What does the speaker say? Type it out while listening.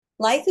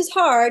Life is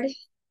hard.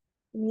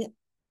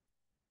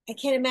 I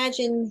can't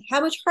imagine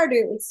how much harder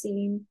it would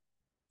seem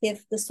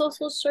if the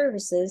social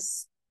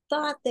services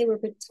thought they were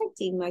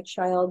protecting my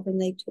child when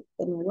they took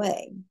them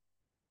away.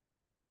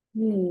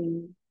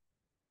 Hmm.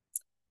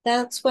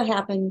 That's what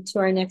happened to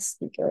our next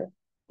speaker.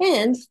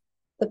 And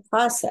the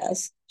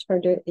process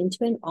turned her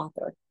into an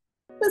author.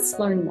 Let's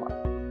learn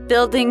more.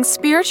 Building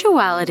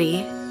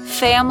spirituality,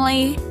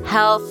 family,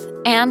 health,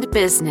 and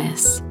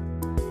business.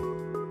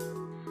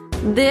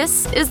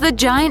 This is The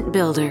Giant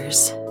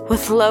Builders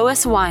with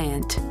Lois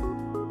Wyant.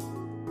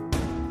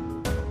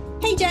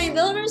 Hey, Giant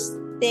Builders.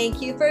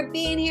 Thank you for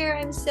being here.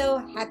 I'm so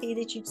happy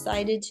that you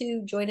decided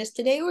to join us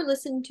today or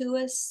listen to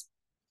us.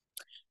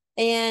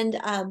 And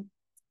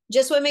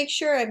just want to make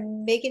sure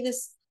I'm making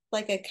this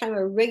like a kind of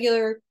a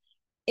regular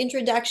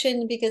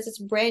introduction because it's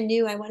brand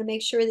new. I want to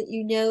make sure that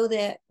you know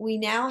that we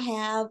now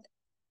have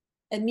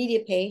a media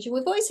page. And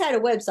we've always had a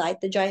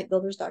website,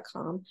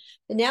 thegiantbuilders.com,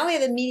 but now we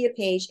have a media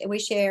page and we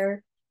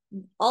share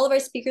all of our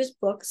speakers'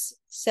 books.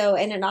 So,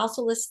 and it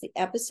also lists the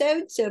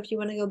episode. So if you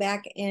want to go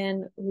back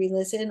and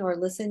re-listen or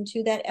listen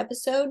to that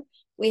episode,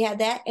 we have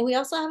that. And we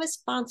also have a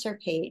sponsor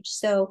page.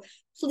 So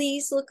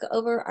please look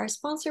over our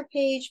sponsor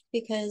page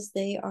because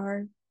they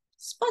are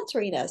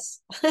sponsoring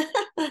us.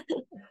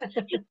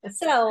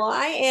 So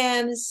I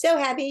am so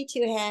happy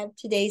to have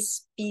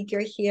today's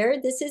speaker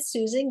here. This is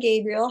Susan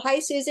Gabriel. Hi,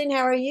 Susan.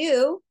 How are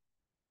you?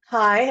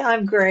 Hi,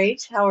 I'm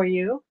great. How are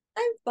you?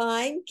 I'm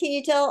fine. Can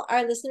you tell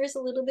our listeners a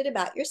little bit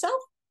about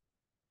yourself?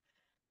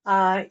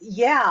 I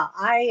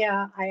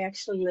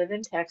actually live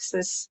in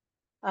Texas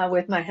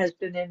with my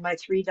husband and my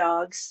three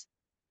dogs,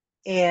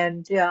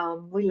 and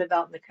we live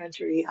out in the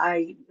country.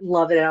 I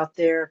love it out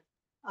there.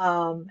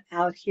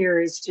 Out here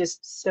is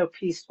just so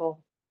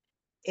peaceful.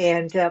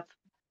 And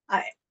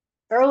I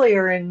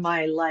earlier in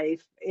my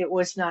life, it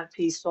was not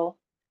peaceful.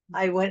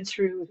 I went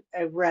through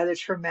a rather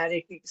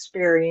traumatic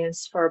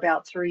experience for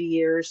about 3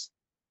 years,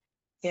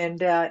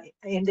 and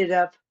ended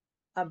up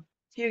a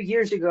few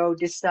years ago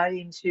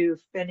deciding to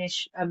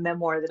finish a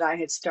memoir that I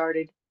had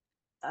started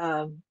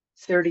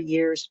 30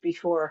 years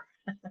before.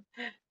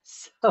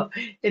 So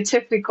it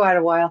took me quite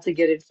a while to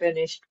get it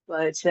finished,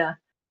 but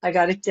I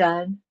got it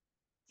done.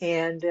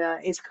 And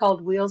it's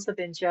called Wheels of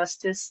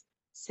Injustice,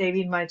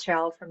 Saving My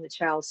Child from the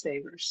Child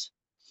Savers.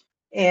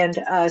 And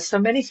so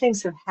many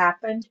things have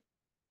happened.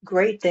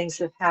 Great things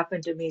have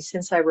happened to me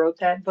since I wrote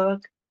that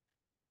book,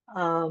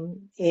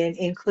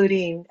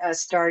 including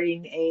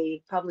starting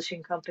a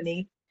publishing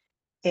company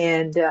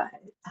and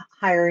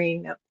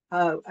hiring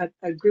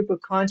a group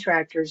of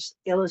contractors,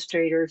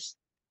 illustrators,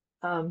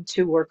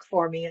 to work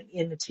for me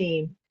in the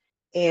team.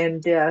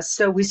 And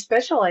so we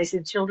specialize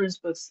in children's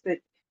books that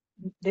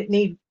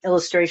need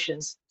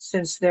illustrations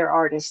since they're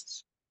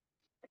artists.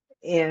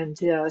 And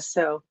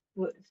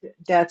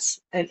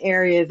that's an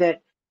area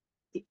that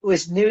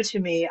was new to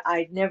me.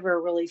 I'd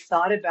never really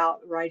thought about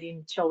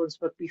writing a children's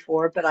book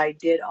before, but I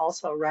did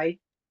also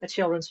write a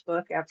children's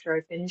book after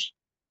I finished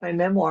my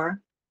memoir.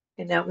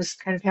 And that was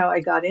kind of how I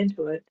got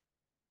into it.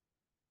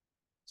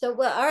 So,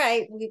 well, all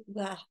right,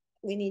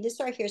 we need to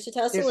start here. So,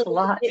 tell us a There's a little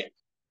lot. bit.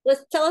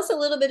 Let's tell us a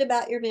little bit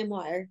about your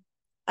memoir.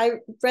 I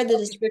read the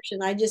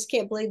description. I just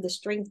can't believe the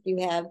strength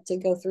you have to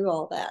go through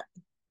all that.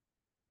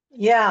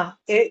 Yeah,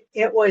 it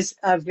was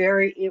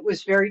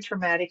very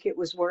traumatic. It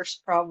was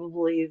worse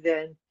probably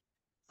than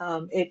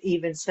it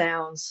even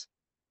sounds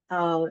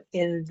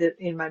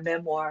in my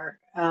memoir.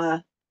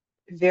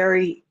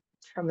 Very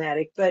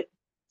traumatic. But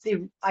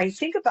I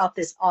think about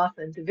this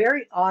often. The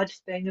very odd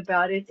thing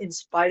about it, in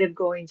spite of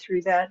going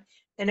through that,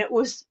 and it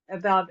was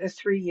about a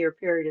 3 year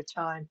period of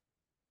time.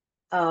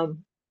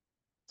 Um,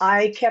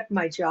 I kept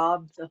my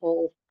job the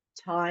whole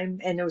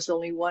time, and there was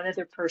only one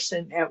other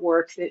person at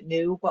work that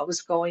knew what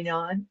was going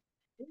on.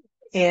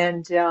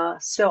 And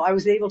so I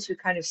was able to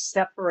kind of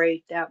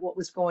separate that, what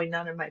was going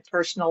on in my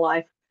personal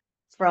life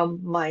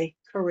from my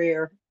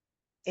career.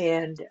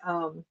 And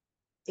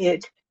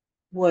it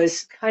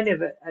was kind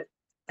of a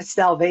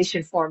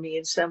salvation for me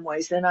in some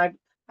ways. And I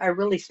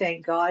really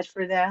thank God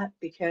for that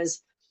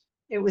because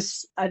it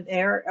was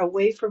a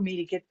way for me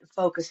to get the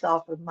focus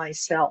off of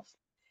myself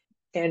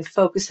and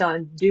focus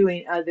on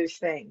doing other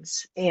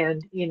things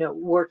and,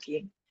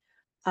 working.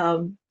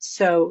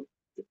 So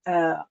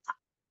uh,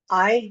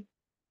 I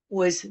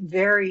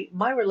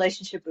my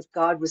relationship with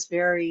God was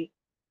very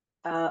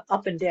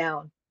up and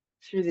down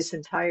through this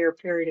entire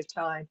period of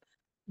time.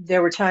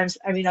 There were times,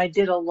 I mean, I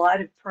did a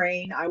lot of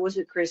praying. I was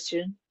a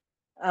Christian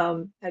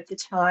at the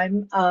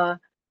time.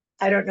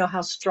 I don't know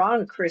how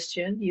strong a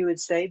Christian you would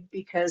say,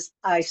 because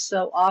I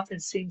so often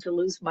seem to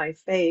lose my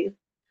faith.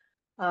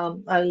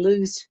 I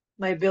lose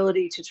my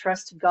ability to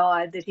trust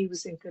God that He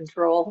was in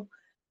control.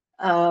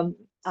 At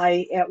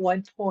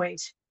one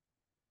point,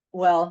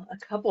 well, a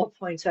couple of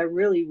points, I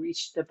really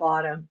reached the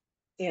bottom.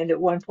 And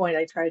at one point,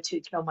 I tried to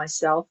kill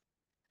myself.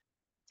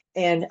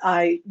 And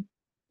I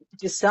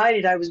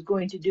decided I was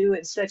going to do it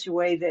in such a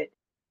way that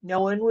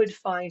no one would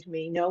find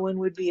me, no one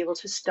would be able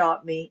to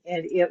stop me,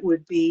 and it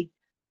would be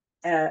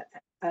a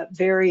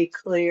very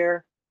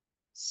clear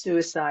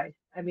suicide.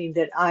 I mean,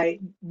 that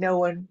no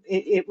one,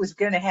 it was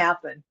going to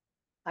happen.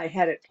 I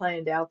had it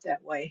planned out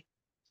that way.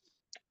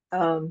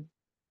 Um,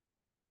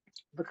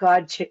 but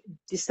God ch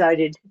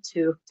decided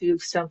to do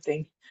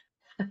something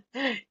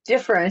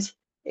different,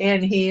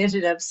 and He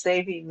ended up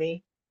saving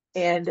me.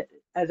 And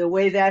the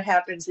way that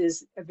happens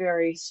is a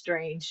very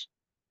strange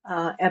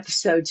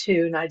episode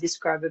too, and I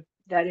describe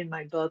that in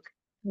my book.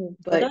 Well,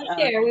 But don't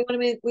share. We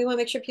want to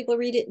make sure people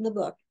read it in the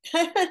book.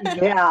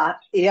 yeah,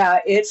 yeah,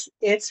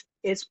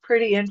 it's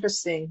pretty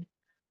interesting.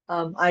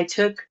 I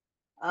took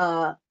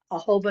a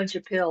whole bunch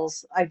of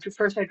pills. I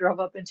drove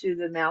up into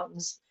the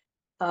mountains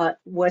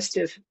west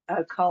of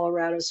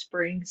Colorado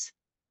Springs,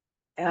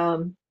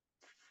 um,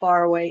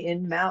 far away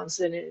in the mountains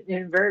and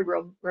in a very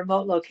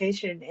remote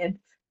location, and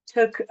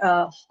took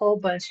a whole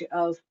bunch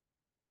of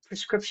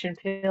prescription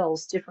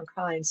pills, different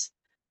kinds,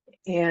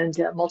 and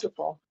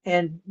multiple,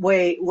 and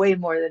way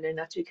more than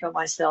enough to kill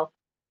myself.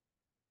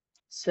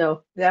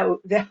 So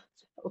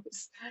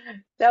was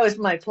that was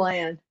my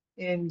plan,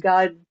 and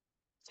God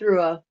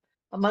threw a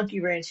monkey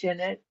wrench in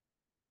it.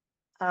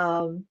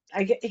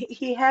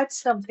 He had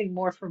something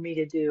more for me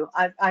to do.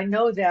 I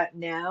know that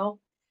now.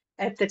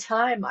 At the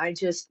time, I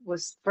just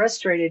was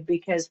frustrated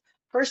because,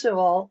 first of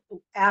all,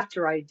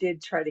 after I did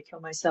try to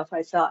kill myself,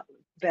 I thought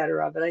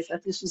better of it. I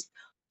thought this was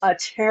a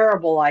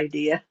terrible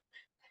idea.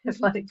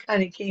 If I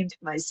kind of came to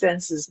my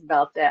senses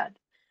about that,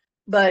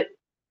 but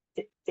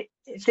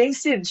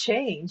things didn't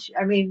change.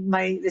 I mean,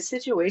 the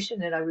situation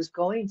that I was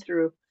going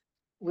through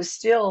was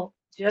still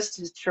just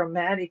as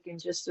traumatic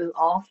and just as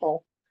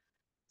awful.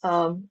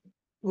 Um,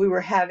 we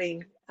were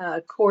having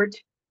court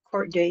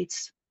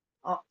dates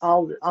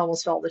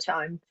almost all the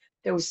time.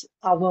 There was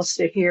almost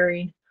a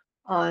hearing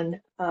on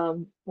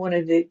one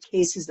of the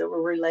cases that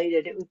were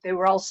related. They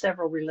were all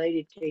several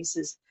related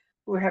cases.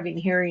 We were having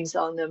hearings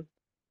on them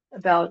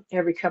about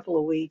every couple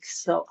of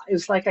weeks. So it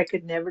was like I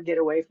could never get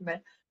away from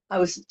it. I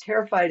was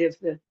terrified of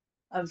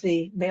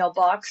the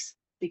mailbox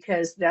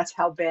because that's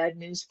how bad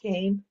news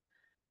came.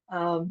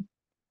 Um,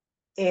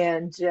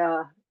 and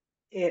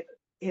it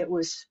it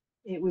was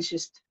it was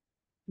just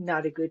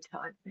not a good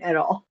time at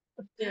all.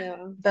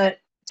 Yeah. But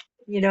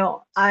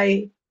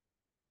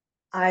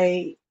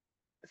I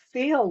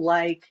feel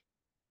like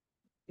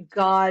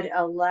God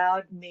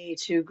allowed me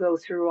to go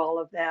through all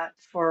of that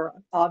for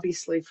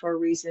obviously for a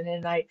reason,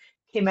 and I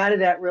came out of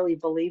that really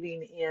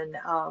believing in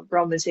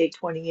Romans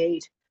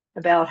 8:28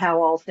 about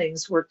how all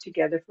things work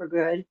together for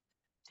good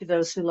to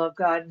those who love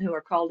God and who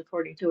are called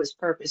according to His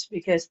purpose,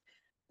 because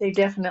they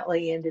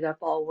definitely ended up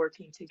all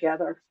working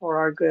together for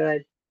our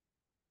good.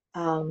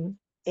 Um,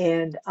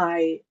 and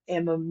I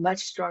am a much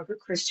stronger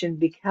Christian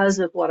because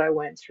of what I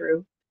went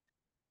through.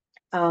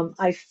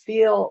 I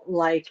feel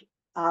like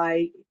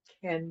I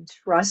can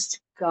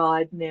trust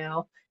God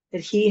now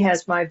that He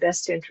has my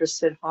best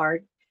interests at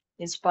heart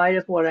in spite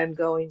of what I'm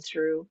going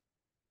through.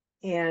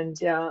 And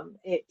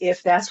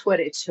if that's what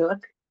it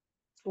took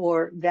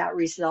for that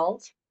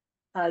result,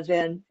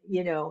 then,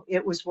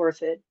 it was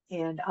worth it.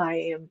 And I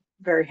am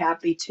very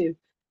happy to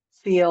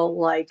feel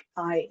like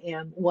I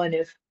am one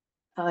of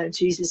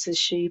Jesus's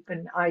sheep,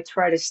 and I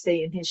try to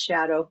stay in His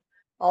shadow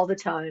all the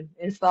time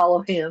and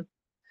follow Him.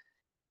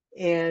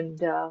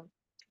 And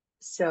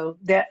so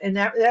that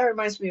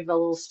reminds me of a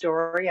little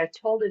story. I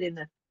told it in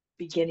the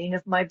beginning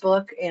of my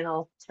book, and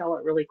I'll tell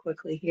it really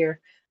quickly here.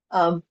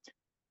 Um,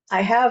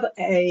 I have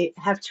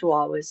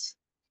chihuahuas,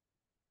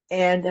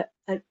 and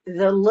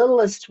the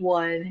littlest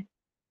one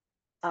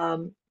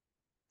um,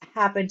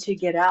 happened to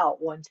get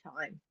out one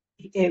time.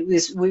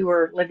 We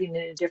were living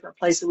in a different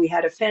place, so we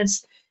had a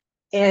fence,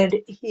 and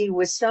he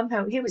was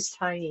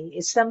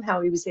tiny. Somehow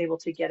he was able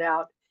to get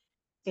out,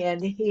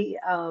 and he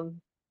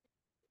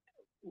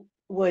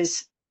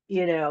was,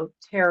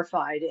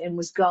 terrified and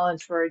was gone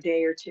for a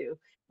day or two.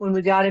 When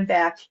we got him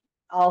back,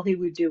 all he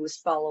would do was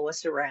follow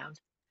us around,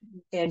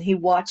 and he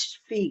watched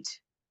feet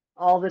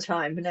all the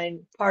time.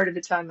 And part of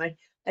the time, I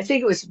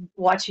think it was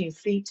watching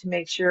feet to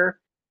make sure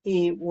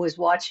he was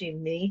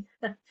watching me.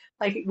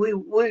 Like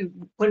when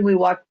we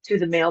walked to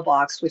the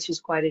mailbox, which is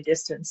quite a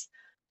distance,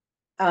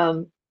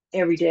 um,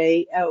 every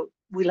day.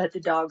 We let the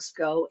dogs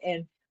go,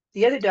 and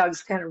the other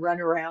dogs kind of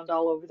run around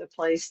all over the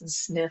place and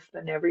sniff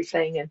and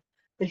everything.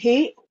 But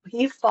he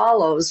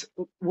follows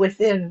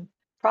within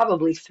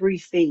probably 3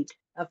 feet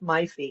of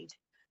my feet,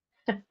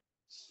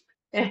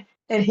 and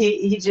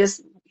he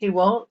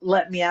won't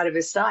let me out of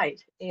his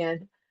sight.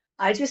 And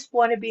I just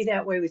want to be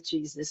that way with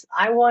Jesus.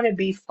 I want to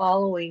be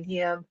following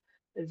him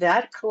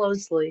that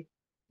closely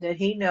that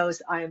he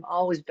knows I am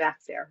always back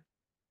there.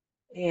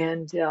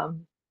 And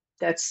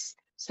that's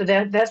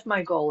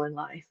my goal in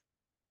life.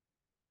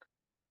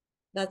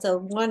 That's a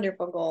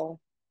wonderful goal.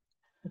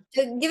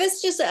 To give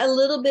us just a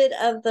little bit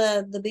of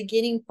the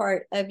beginning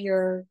part of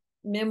your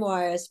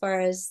memoir as far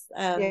as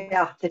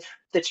Yeah,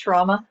 the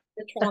trauma.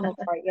 the trauma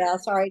part. Yeah,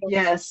 sorry.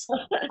 Yes.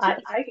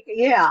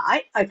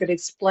 I could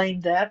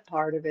explain that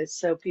part of it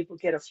so people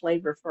get a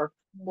flavor for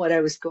what I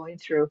was going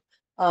through.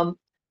 Um,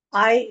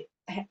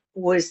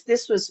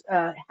 this was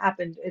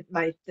happened at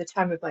the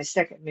time of my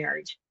second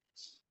marriage.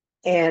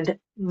 And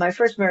my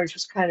first marriage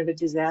was kind of a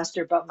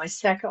disaster, but my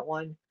second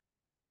one,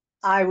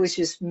 I was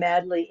just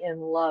madly in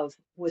love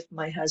with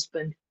my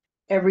husband.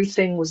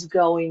 Everything was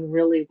going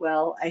really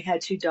well. I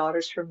had two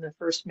daughters from the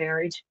first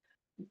marriage.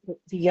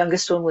 The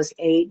youngest one was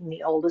 8, and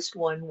the oldest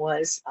one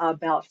was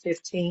about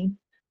 15.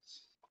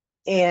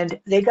 And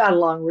they got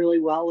along really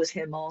well with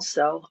him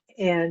also.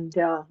 And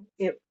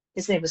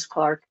his name was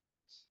Clark.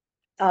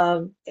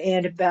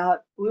 And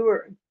about we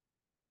were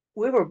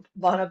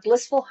on a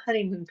blissful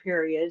honeymoon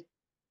period.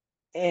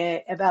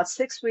 And about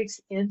 6 weeks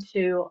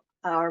into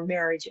our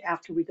marriage,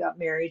 after we got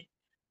married,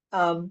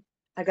 um,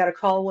 I got a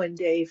call one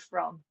day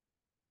from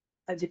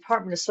a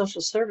Department of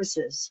Social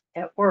Services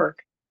at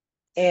work,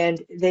 and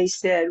they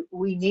said,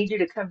 "We need you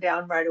to come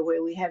down right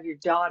away. We have your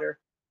daughter."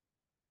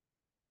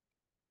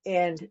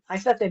 And I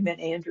thought they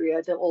meant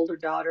Andrea, the older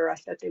daughter. I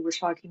thought they were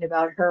talking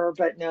about her,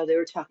 but no, they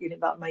were talking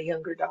about my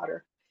younger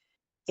daughter.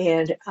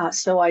 And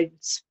so I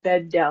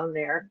sped down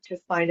there to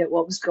find out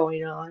what was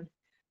going on.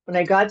 When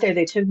I got there,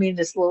 they took me in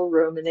this little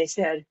room and they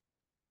said,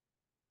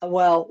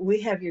 "Well,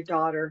 we have your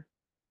daughter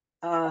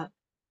uh,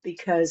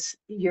 because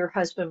your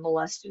husband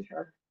molested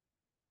her."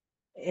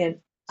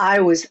 And I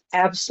was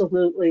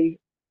absolutely,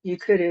 you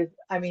could have,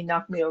 I mean,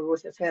 knocked me over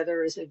with a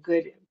feather is a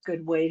good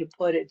way to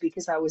put it,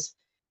 because I was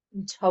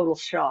in total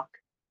shock.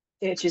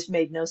 It just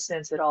made no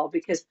sense at all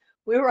because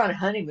we were on a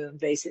honeymoon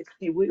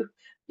basically.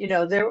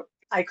 There,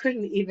 I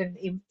couldn't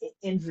even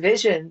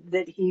envision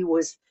that he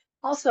was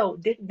also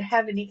didn't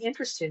have any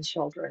interest in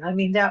children. I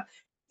mean, that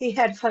he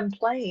had fun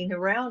playing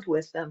around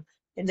with them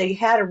and they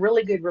had a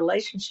really good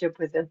relationship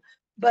with them.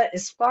 But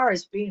as far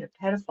as being a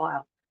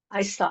pedophile,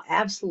 I saw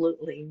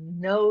absolutely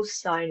no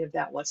sign of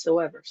that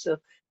whatsoever. So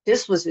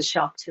this was a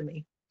shock to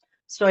me.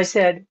 So I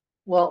said,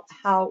 "Well,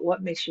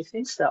 what makes you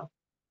think so?"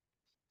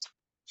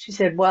 She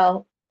said,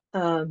 "Well,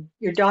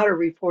 your daughter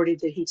reported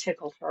that he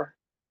tickled her."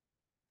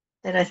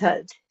 And I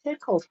thought,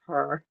 tickled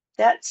her?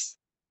 That's,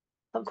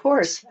 of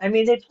course. I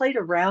mean, they played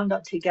around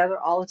together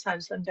all the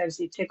time. Sometimes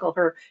he'd tickle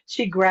her.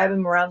 She'd grab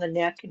him around the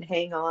neck and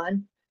hang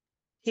on.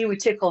 He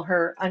would tickle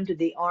her under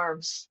the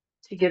arms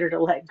to get her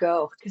to let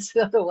go, because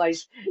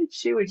otherwise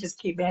she would just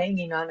keep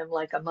hanging on him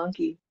like a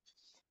monkey.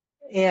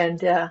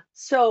 And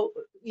so,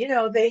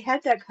 they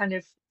had that kind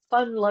of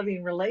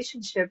fun-loving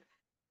relationship.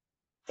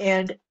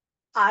 And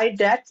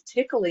that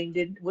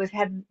tickling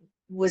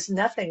was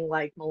nothing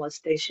like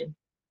molestation.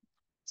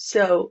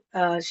 So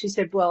she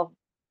said, "Well,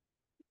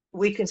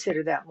 we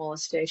consider that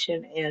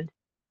molestation, and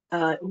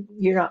uh,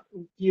 you're not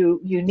you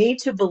need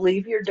to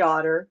believe your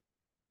daughter.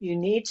 You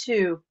need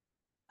to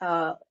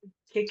uh,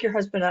 kick your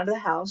husband out of the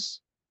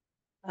house.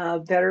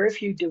 Better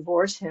if you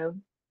divorce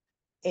him,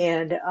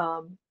 and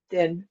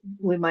then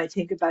we might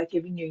think about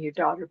giving you your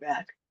daughter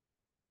back."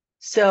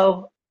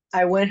 So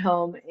I went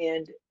home,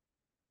 and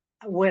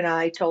when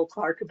I told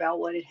Clark about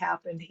what had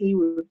happened, he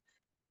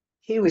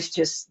was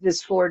just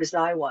as floored as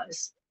I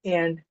was,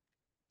 and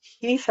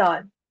he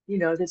thought,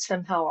 that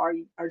somehow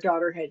our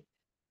daughter had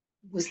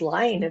was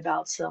lying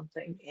about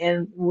something,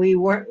 and we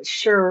weren't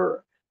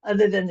sure,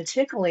 other than the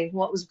tickling,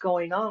 what was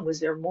going on. Was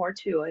there more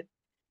to it?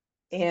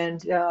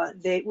 And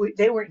they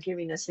weren't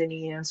giving us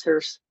any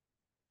answers.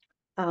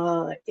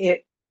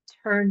 It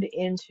turned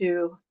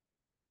into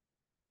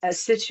a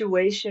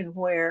situation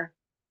where,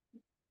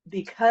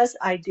 because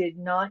I did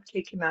not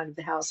kick him out of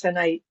the house, and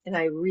I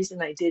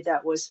reason I did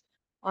that was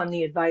on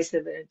the advice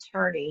of an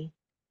attorney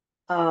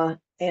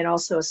and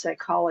also a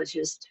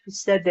psychologist who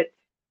said that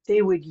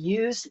they would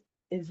use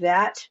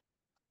that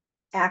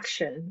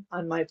action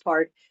on my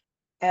part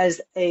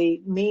as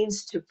a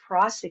means to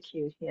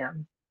prosecute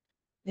him.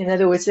 In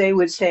other words, they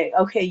would say,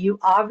 "Okay, you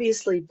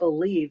obviously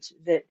believed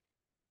that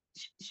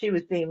she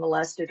was being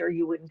molested, or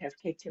you wouldn't have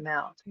kicked him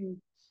out. Mm.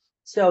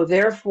 So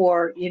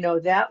therefore,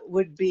 that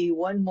would be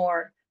one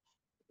more,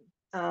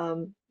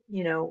 um,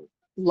 you know,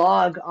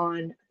 log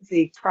on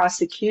the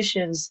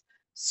prosecution's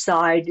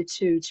side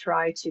to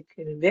try to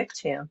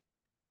convict him."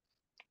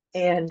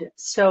 And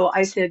so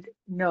I said,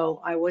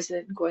 no, I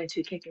wasn't going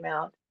to kick him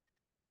out.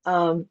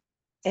 Um,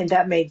 and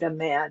that made them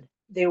mad.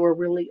 They were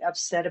really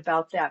upset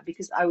about that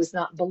because I was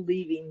not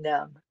believing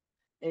them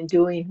and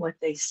doing what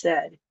they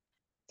said.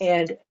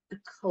 And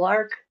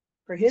Clark,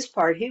 for his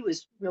part, he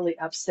was really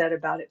upset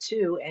about it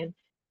too. And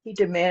he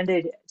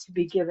demanded to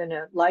be given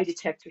a lie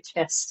detector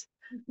test,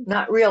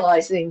 not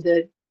realizing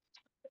that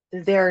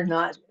they're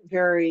not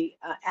very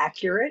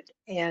accurate,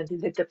 and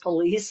that the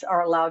police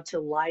are allowed to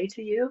lie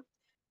to you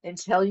and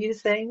tell you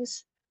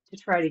things to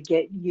try to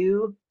get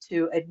you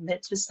to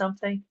admit to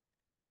something.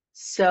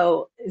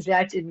 So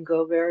that didn't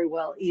go very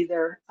well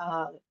either.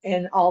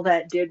 And all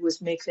that did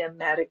was make them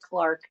mad at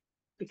Clark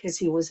because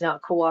he was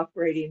not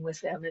cooperating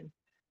with them and,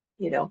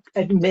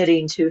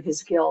 admitting to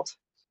his guilt.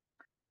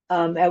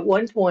 At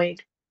one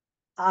point,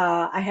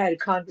 I had a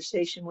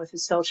conversation with a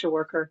social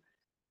worker,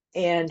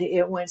 and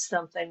it went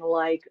something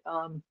like,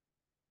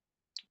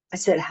 I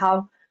said,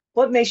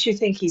 what makes you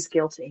think he's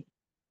guilty?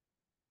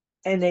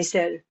 And they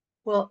said,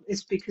 "Well,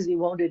 it's because he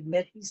won't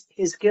admit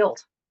his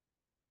guilt."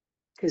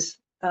 Because,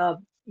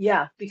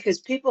 yeah, because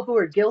people who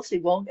are guilty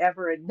won't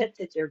ever admit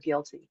that they're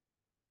guilty.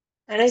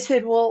 And I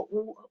said, well,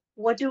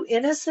 what do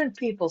innocent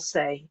people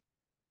say?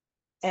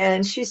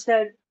 And she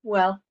said,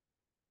 well,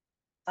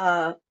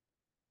 uh,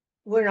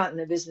 we're not in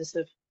the business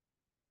of,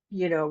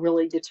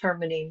 really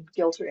determining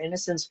guilt or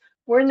innocence.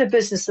 We're in the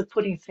business of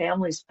putting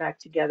families back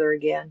together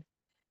again.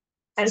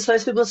 And so I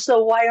said, well,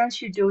 so why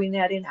aren't you doing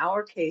that in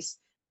our case?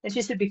 And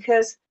she said,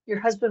 because your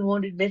husband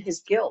won't admit his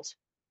guilt.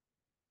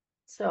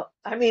 So,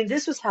 I mean,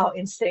 this was how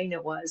insane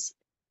it was,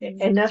 Mm.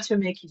 enough to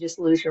make you just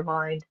lose your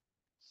mind.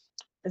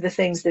 The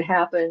things that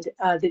happened,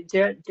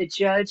 the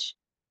judge,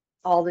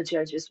 all the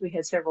judges, we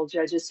had several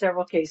judges,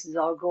 several cases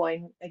all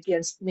going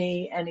against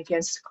me and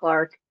against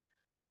Clark.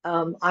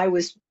 I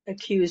was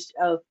accused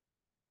of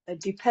a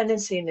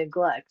dependency and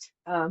neglect.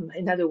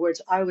 In other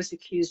words, I was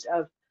accused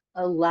of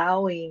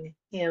allowing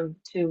him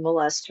to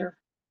molest her.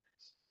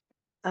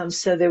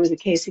 So there was a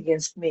case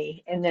against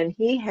me. And then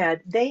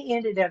they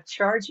ended up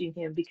charging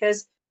him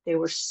because they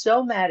were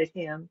so mad at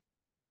him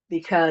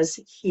because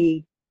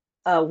he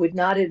would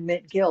not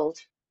admit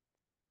guilt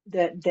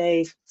that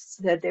they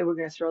said they were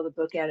going to throw the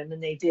book at him,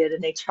 and they did.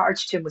 And they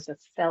charged him with a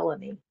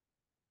felony.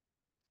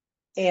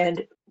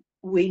 And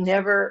we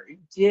never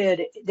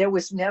did, there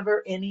was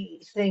never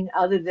anything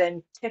other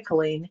than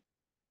tickling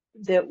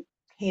that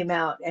came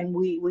out. And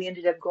we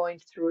ended up going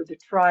through the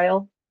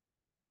trial.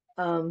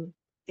 Um,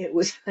 it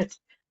was,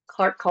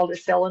 Clark called it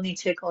felony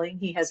tickling.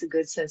 He has a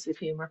good sense of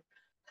humor.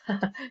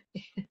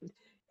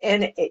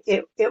 And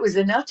it was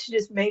enough to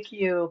just make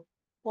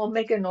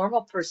a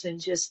normal person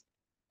just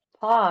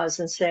pause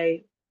and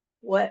say,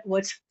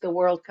 what's the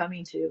world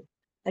coming to?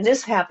 And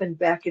this happened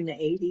back in the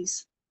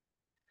 80s.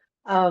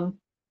 Um,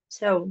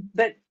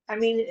 but I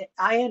mean,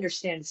 I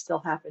understand it's still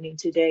happening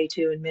today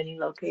too in many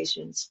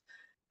locations,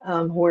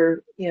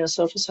 where,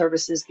 social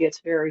services gets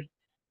very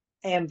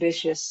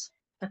ambitious.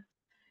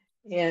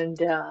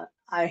 And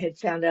I had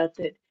found out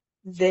that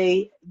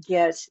they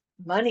get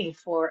money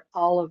for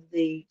all of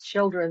the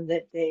children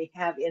that they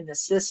have in the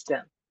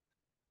system.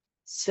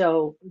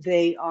 So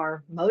they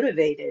are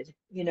motivated,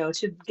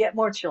 to get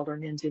more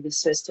children into the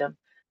system,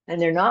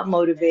 and they're not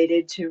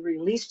motivated to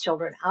release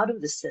children out of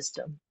the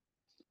system.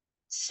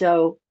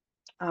 So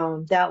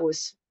that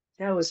was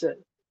a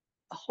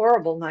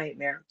horrible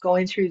nightmare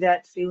going through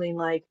that, feeling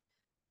like,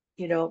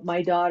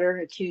 my daughter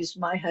accused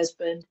my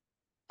husband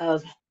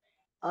of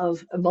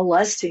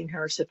molesting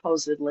her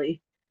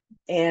supposedly,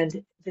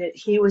 and that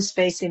he was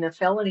facing a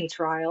felony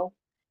trial,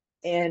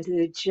 and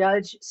the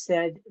judge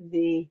said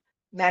the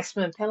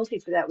maximum penalty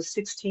for that was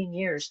 16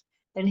 years.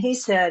 And he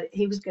said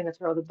he was going to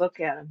throw the book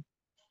at him.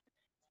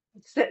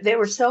 They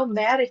were so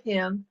mad at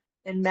him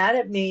and mad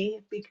at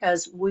me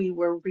because we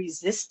were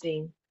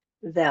resisting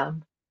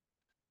them.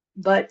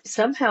 But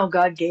somehow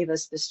God gave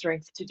us the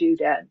strength to do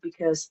that,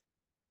 because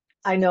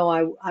I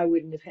know I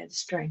wouldn't have had the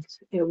strength.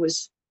 It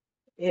was,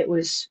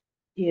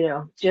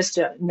 just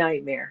a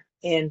nightmare.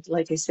 And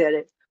like I said,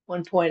 at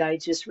one point I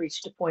just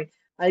reached a point.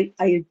 I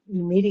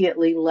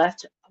immediately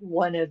left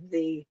one of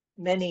the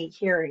many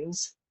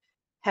hearings,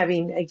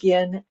 having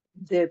again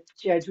the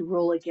judge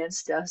rule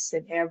against us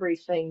and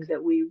everything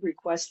that we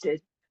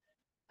requested.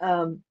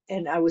 And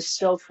I was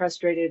so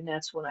frustrated, and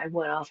that's when I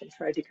went off and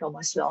tried to kill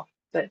myself.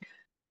 But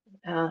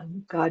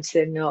God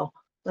said, no,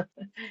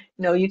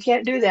 no, you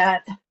can't do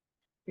that.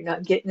 You're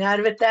not getting out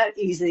of it that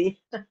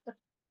easy.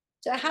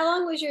 So how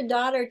long was your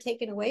daughter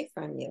taken away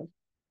from you?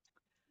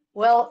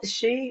 Well,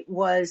 she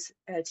was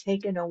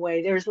taken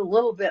away. There's a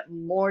little bit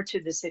more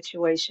to the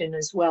situation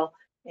as well,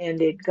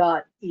 and it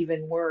got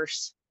even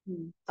worse,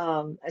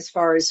 Mm. as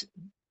far as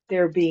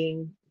there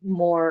being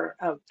more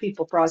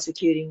people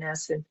prosecuting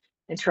us and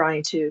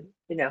trying to,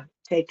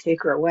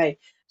 take her away.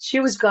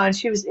 She was gone.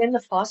 She was in the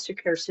foster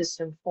care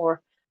system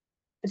for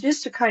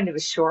just a kind of a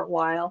short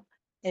while,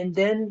 and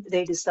then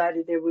they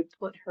decided they would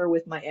put her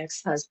with my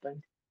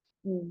ex-husband.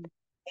 Mm.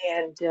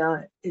 And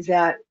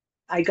that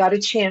I got a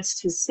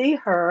chance to see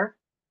her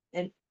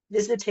and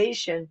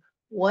visitation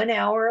 1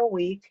 hour a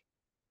week,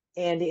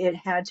 and it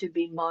had to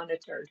be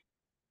monitored,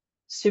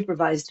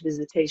 supervised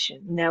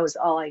visitation. And that was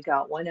all I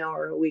got, 1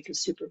 hour a week of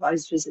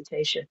supervised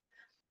visitation.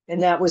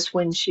 And that was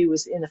when she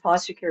was in the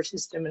foster care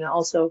system, and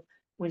also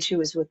when she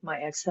was with my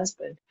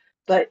ex-husband.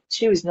 But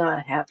she was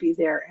not happy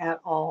there at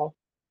all.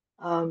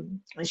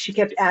 And she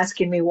kept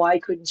asking me why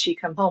couldn't she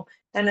come home.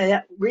 And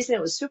the reason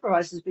it was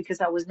supervised is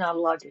because I was not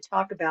allowed to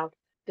talk about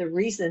the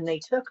reason they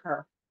took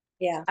her.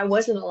 Yeah. I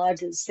wasn't allowed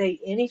to say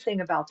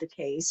anything about the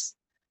case.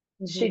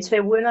 She'd Hmm. say,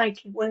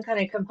 when can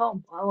I come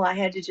home? Well, I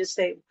had to just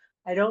say,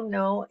 I don't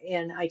know,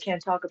 and I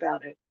can't talk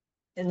about it.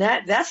 And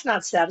that's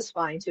not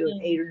satisfying to an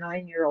 8 or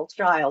 9 year old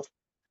child,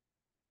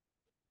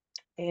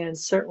 and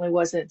certainly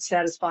wasn't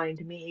satisfying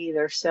to me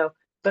either. So,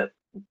 but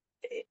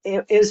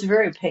it was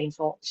very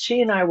painful.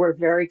 She and I were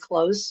very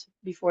close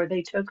before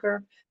they took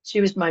her. She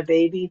was my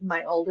baby.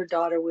 My older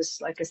daughter was,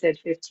 like I said,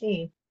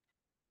 15.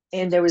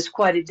 And there was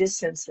quite a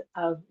distance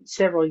of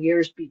several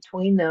years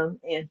between them.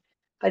 And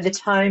by the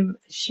time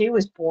she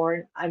was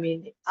born, I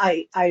mean,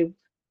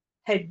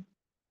 had,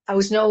 I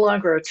was no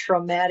longer a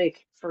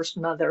traumatic first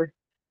mother.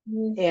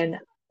 Hmm. And,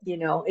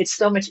 it's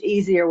so much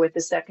easier with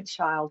the second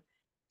child.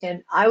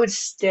 And I would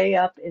stay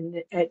up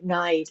at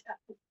night,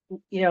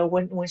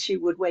 when she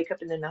would wake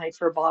up in the night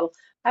for a bottle,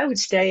 I would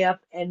stay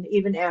up, and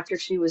even after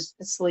she was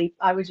asleep,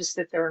 I would just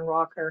sit there and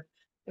rock her.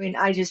 I mean,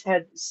 I just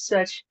had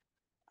so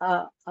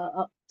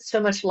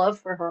much love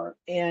for her,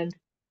 and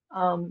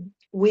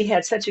we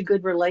had such a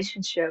good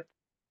relationship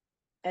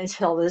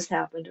until this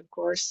happened, of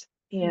course.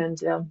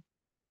 And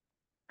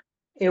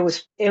it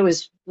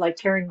was like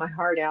tearing my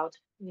heart out,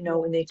 Yeah.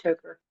 when they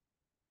took her.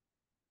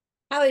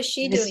 How is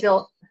she And it's doing?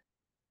 still,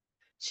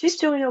 she's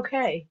doing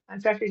okay. In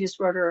fact, I just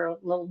wrote her a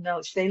little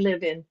note. They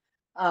live in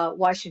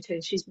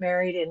Washington. She's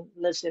married and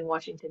lives in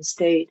Washington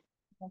State.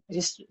 I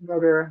just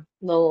wrote her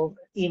a little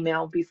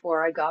email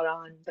before I got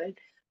on. But,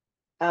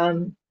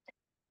 um,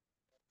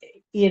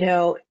 you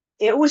know,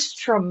 it was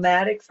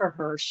traumatic for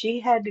her. She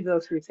had to go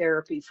through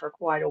therapy for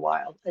quite a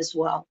while as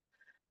well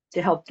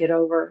to help get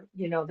over,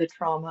 the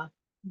trauma.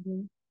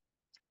 Mhm.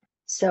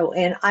 So,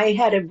 and I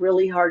had a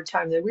really hard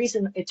time. The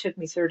reason it took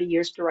me 30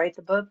 years to write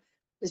the book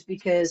was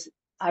because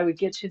I would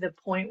get to the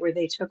point where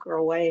they took her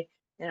away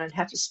and I'd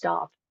have to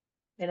stop.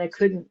 And I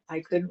couldn't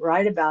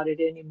write about it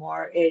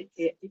anymore.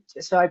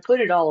 So I put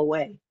it all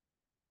away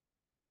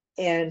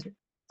and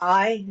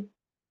I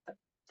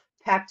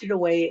packed it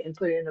away and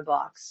put it in a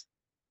box.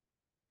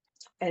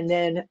 And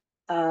then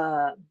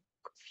a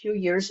few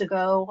years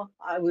ago,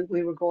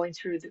 we were going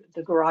through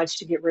the garage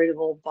to get rid of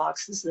old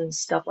boxes and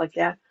stuff like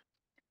that.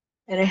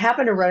 And I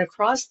happened to run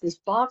across this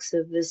box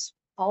of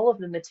all of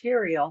the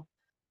material,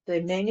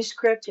 the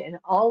manuscript and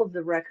all of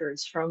the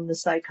records from the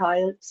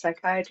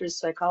psychiatrists,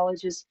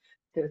 psychologists,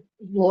 the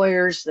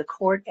lawyers, the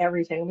court,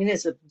 everything. I mean,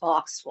 it's a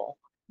box full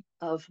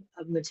of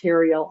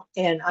material.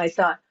 And I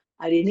thought,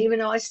 I didn't even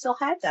know I still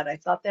had that. I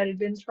thought that had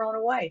been thrown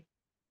away.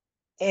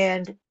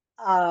 And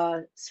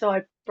so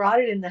I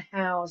brought it in the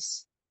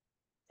house,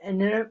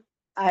 and then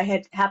I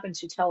had happened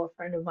to tell a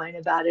friend of mine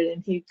about it,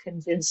 and he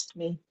convinced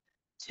me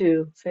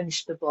to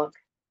finish the book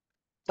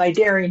by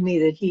daring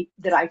me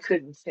that I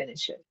couldn't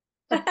finish it.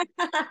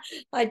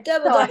 I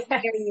doubled So up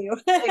near you.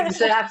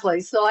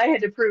 exactly. So I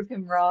had to prove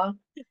him wrong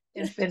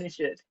and finish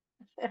it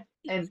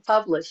and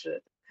publish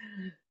it.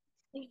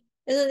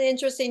 Isn't it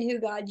interesting who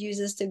God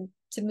uses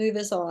to move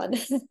us on?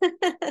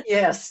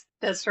 Yes,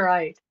 that's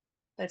right.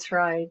 That's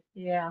right.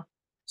 Yeah.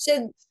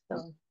 So,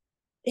 So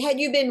had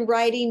you been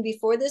writing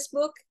before this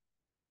book?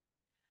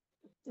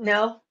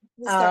 no,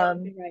 You started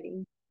um,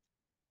 writing.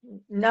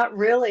 not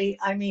really.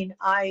 I mean,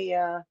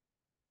 I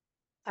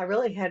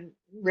really hadn't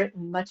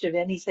written much of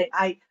anything.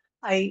 I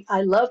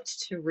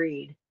loved to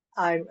read.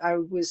 I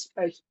was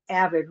an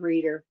avid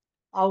reader.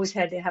 Always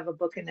had to have a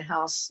book in the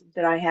house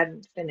that I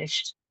hadn't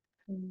finished.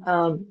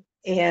 Mm.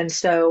 And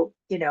so,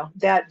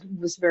 that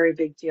was a very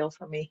big deal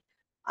for me.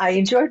 I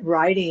enjoyed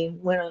writing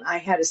when I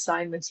had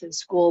assignments in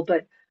school,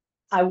 but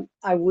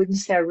I wouldn't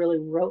say I really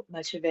wrote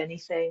much of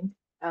anything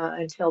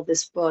until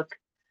this book.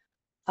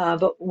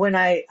 But when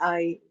I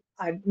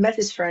met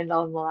this friend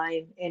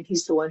online, and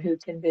he's the one who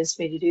convinced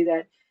me to do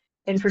that.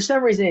 And for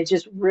some reason, it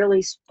just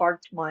really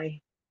sparked my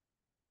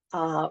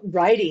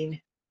writing,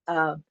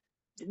 uh,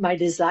 my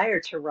desire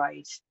to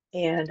write.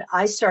 And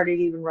I started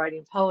even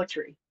writing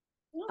poetry.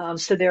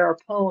 So there are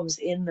poems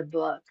in the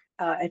book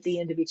at the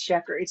end of each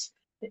chapter.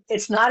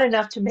 It's not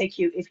enough to make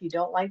you, if you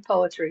don't like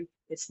poetry,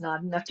 it's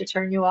not enough to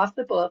turn you off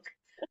the book.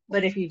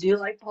 But if you do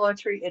like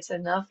poetry, it's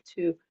enough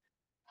to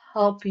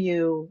help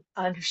you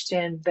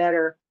understand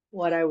better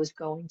what I was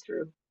going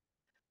through.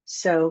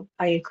 So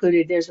I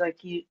included, there's like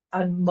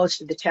on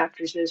most of the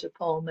chapters, there's a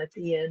poem at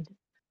the end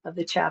of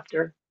the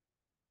chapter,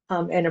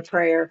 and a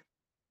prayer.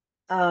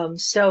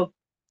 So,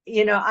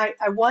 I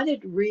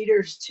wanted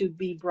readers to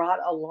be brought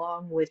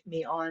along with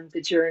me on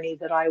the journey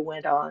that I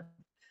went on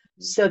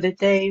so that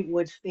they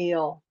would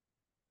feel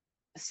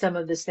some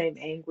of the same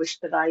anguish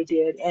that I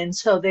did. And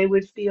so they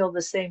would feel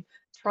the same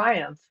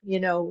triumph,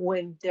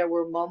 when there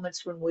were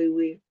moments when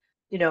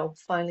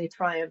finally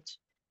triumphed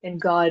and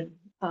God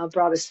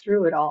brought us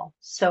through it all.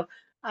 So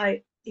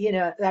I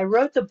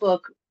wrote the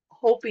book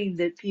hoping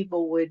that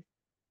people would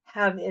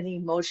have an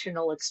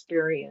emotional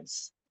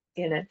experience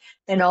in it,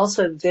 and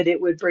also that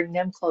it would bring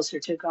them closer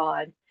to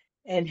God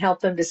and help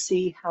them to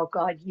see how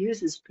God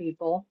uses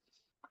people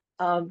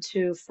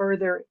to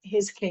further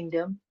his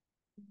kingdom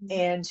Mhm.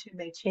 and to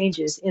make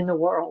changes in the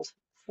world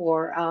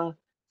for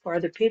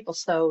other people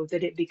so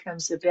that it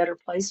becomes a better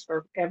place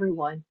for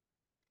everyone.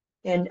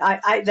 And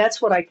I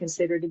that's what I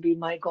consider to be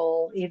my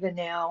goal. Even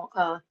now,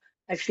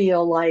 I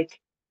feel like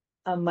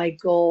my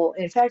goal.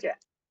 In fact,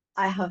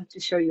 I have to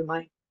show you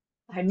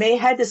I may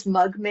had this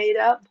mug made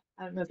up.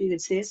 I don't know if you can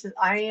see it. It says,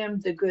 "I am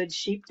the good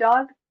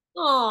sheepdog,"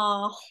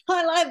 Oh,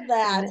 I love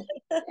that.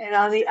 and and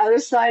on the other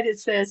side it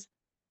says,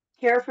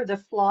 "Care for the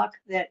flock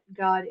that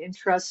God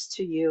entrusts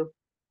to you."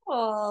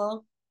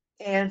 Oh.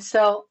 And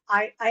so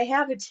I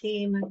have a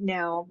team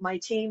now, my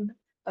team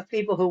of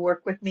people who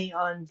work with me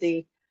on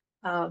the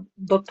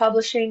book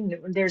publishing.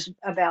 There's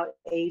about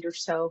 8 or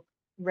so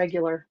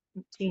regular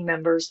team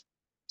members.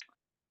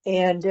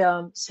 And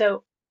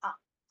so I,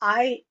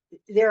 I-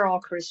 they're all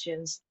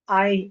Christians.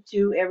 I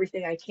do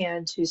everything I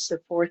can to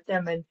support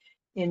them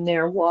in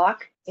their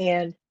walk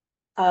and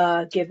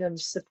give them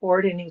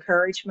support and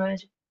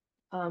encouragement.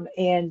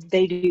 And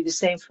they do the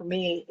same for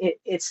me.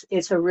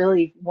 It's a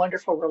really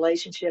wonderful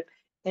relationship,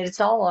 and it's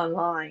all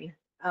online.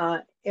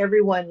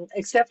 Everyone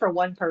except for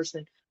one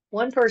person.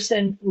 One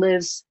person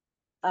lives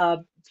a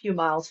few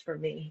miles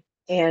from me,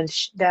 and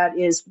that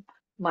is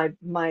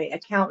my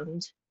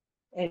accountant,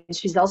 and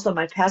she's also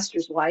my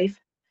pastor's wife.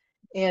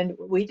 And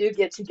we do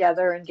get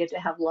together and get to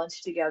have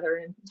lunch together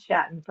and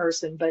chat in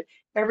person, but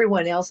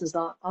everyone else is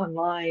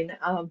online.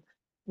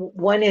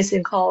 One is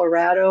in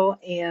Colorado,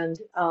 and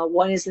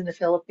one is in the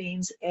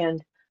Philippines,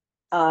 and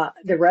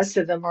the rest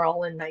of them are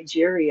all in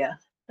Nigeria.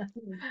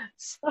 Mhm.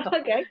 So,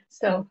 Okay.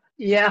 so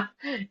yeah,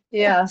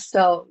 yeah.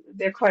 So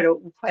they're quite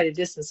a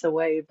distance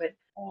away, but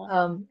Uh,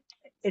 um,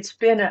 it's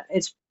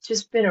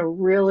just been a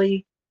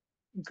really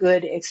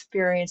good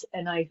experience,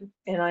 and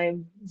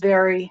I'm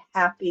very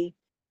happy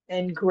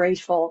and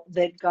grateful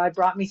that God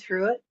brought me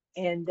through it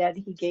and that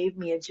He gave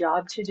me a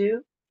job to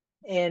do.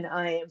 And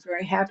I am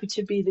very happy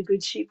to be the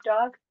good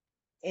sheepdog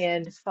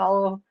and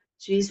follow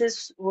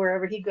Jesus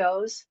wherever He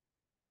goes,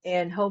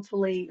 and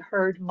hopefully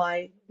herd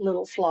my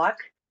little flock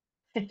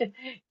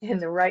in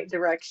the right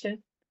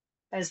direction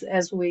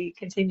as we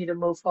continue to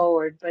move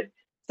forward. But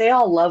they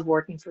all love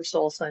working for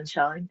Soul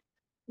Sunshine.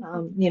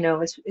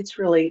 It's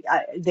really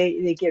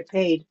they get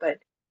paid, but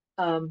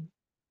um,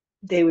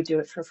 they would do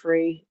it for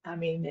free. I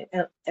mean,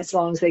 as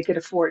long as they could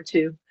afford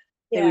to,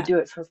 they would yeah. do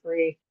it for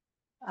free.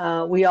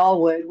 We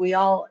all would. We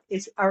all.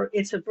 It's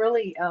a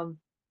really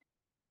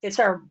it's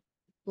our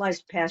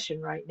life's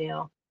passion right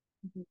now.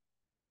 Mhm.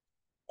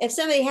 If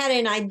somebody had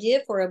an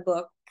idea for a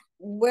book,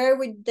 where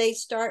would they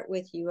start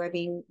with you? I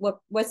mean,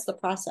 what's the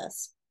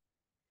process?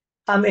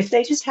 If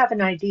they just have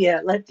an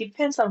idea, it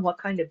depends on what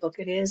kind of book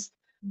it is.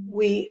 Mhm.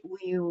 We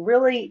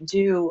really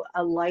do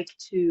like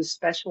to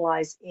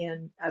specialize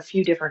in a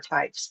few different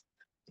types.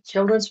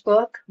 Children's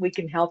book, we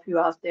can help you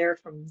out there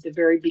from the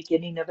very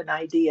beginning of an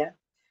idea.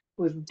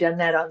 We've done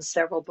that on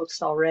several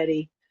books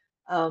already.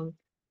 Um,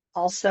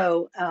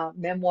 Also,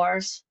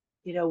 memoirs,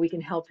 we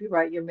can help you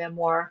write your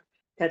memoir.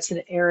 That's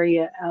an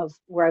area of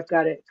where I've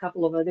got a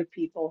couple of other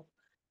people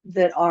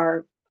that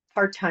are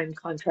part-time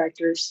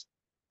contractors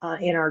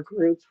in our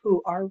group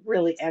who are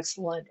really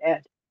excellent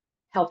at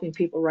helping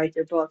people write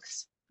their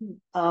books.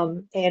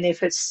 And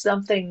if it's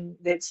something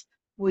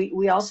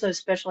we also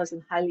specialize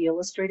in highly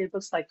illustrated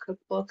books like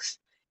cookbooks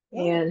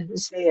Oh. and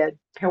say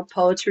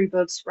poetry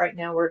books. Right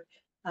now, we're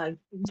uh,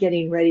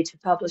 getting ready to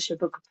publish a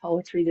book of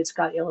poetry that's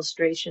got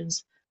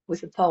illustrations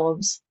with the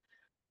poems.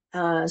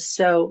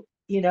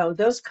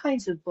 Those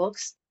kinds of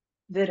books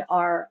that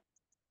are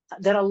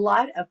that a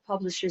lot of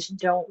publishers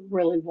don't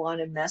really want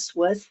to mess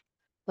with,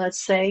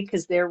 let's say,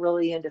 because they're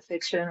really into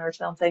fiction or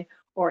something,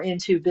 or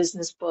into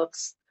business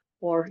books,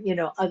 or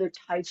other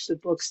types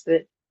of books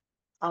that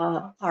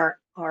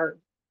are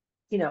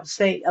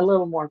say a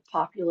little more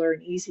popular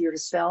and easier to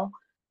sell.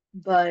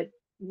 But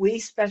we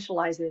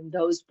specialize in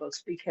those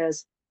books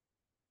because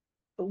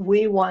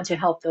we want to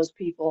help those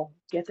people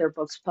get their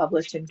books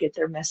published and get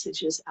their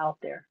messages out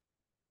there.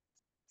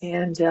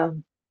 And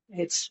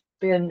it's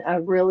been a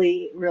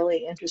really,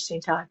 really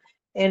interesting time.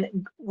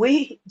 And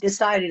we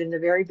decided in the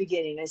very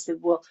beginning, I said,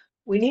 well,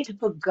 we need to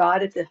put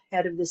God at the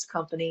head of this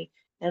company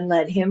and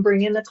let Him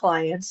bring in the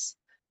clients,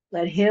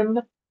 let Him,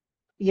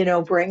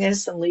 bring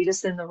us and lead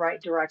us in the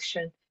right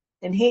direction.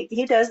 And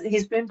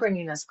he's been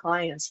bringing us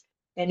clients,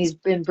 and he's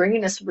been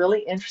bringing us really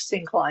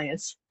interesting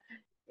clients.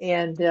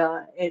 And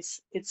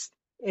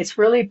it's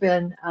really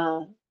been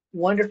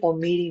wonderful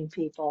meeting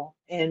people,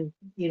 and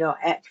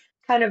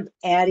kind of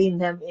adding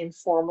them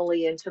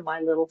informally into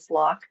my little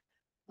flock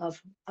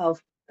of of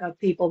of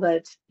people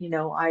that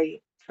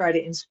I try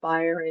to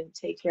inspire and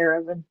take care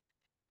of and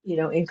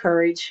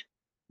encourage.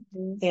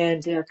 Mhm.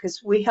 And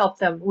because we help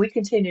them, we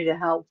continue to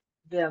help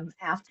them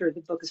after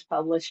the book is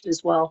published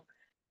as well,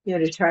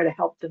 to try to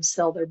help them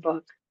sell their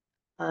book,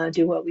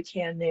 do what we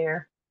can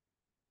there.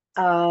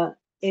 Uh,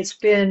 it's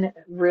been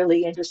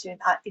really interesting.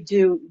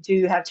 Do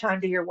you have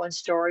time to hear one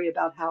story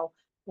about how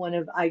one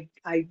of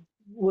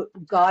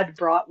God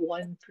brought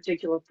one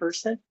particular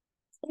person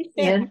Please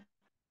share. in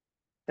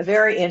a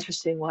very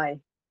interesting way?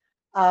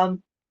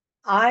 Um,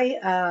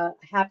 I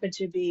happened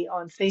to be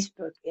on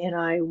Facebook, and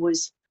I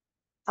was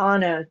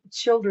on a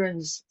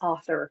children's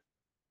author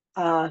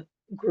uh,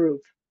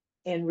 group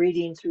and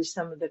reading through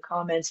some of the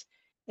comments.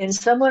 And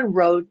someone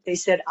wrote, they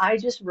said, I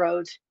just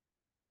wrote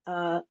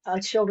a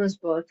children's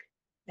book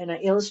and I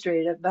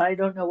illustrated it, but I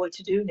don't know what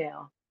to do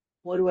now.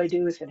 What do I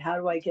do with it? How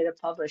do I get it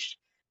published?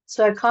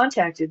 So I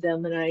contacted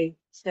them and I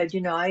said,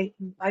 I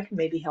can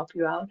maybe help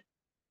you out.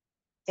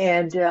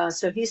 And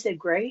so he said,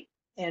 great.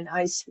 And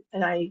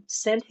I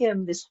sent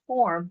him this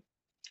form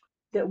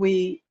that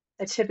we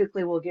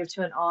typically will give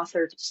to an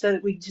author so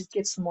that we just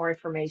get some more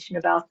information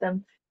about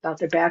them, about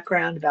their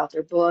background, about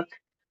their book.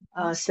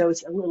 So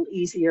it's a little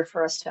easier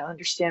for us to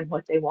understand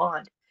what they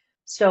want.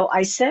 So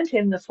I sent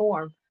him the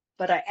form,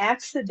 but I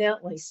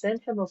accidentally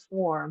sent him a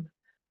form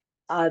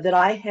that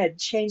I had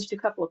changed a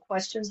couple of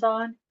questions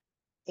on.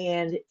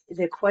 And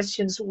the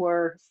questions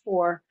were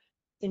for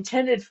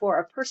intended for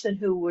a person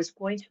who was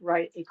going to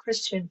write a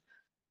Christian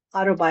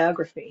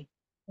autobiography.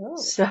 Oh.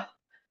 So,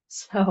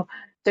 so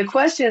the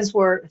questions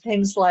were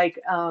things like,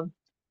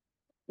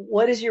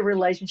 what is your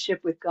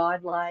relationship with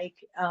God like?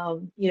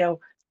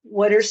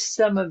 What are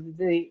some of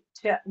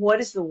what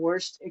is the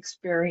worst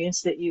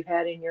experience that you've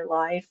had in your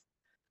life?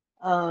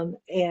 What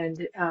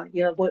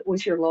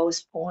was your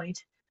lowest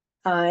point?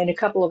 And a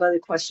couple of other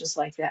questions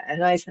like that.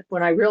 And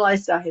when I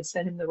realized I had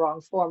sent him the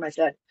wrong form, I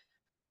said,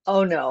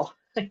 oh no,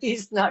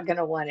 he's not going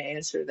to want to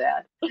answer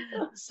that.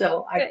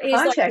 So I He's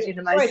like, contacted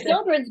him. I for a said,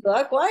 children's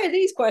book, why are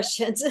these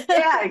questions?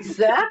 yeah,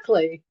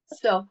 exactly.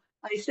 So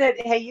I said,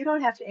 hey, you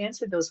don't have to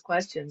answer those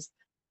questions.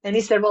 And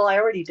he said, well, I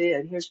already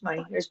did. Here's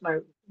my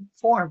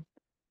form.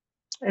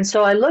 And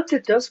so I looked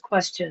at those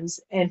questions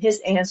and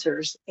his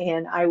answers,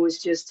 and I was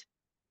just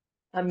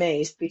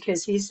amazed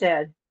because he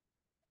said,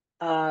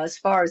 as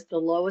far as the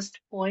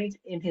lowest point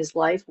in his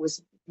life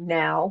was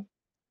now,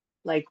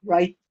 like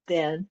right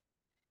then,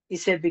 he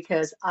said,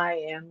 because I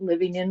am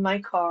living in my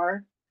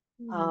car.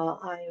 Hmm.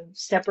 I am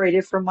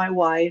separated from my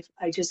wife.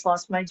 I just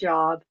lost my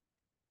job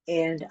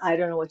and I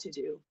don't know what to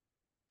do.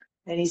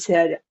 And he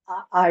said,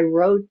 I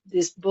wrote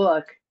this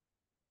book,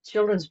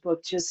 children's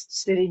book,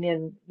 just sitting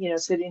in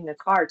the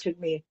car. It took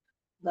me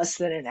less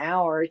than an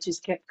hour. It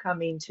just kept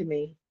coming to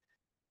me.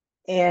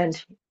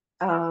 And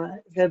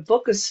the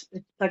book is,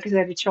 like I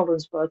said, a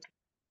children's book.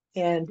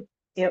 And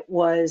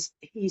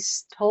he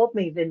told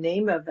me the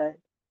name of it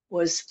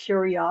was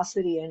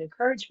Curiosity and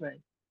Encouragement.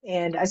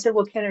 And I said,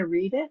 well, can I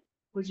read it?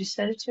 Would you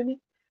send it to me?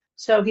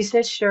 So he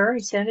said, sure. He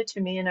sent it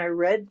to me, and I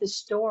read the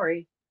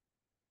story.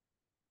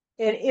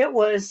 And it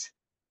was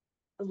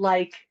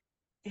like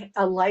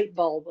a light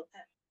bulb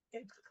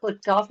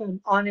clicked off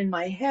and on in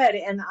my head,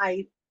 and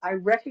I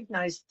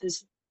recognized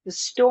the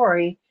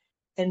story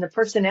and the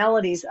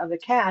personalities of the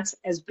cats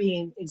as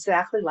being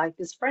exactly like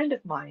this friend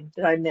of mine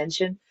that I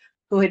mentioned,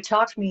 who had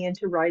talked me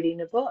into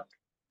writing a book.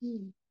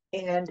 Hmm.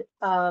 And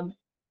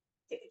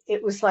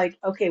it was like,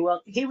 okay,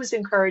 well, he was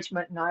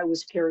encouragement and I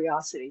was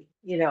curiosity,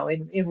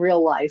 in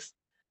real life,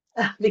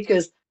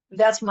 because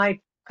that's my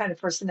kind of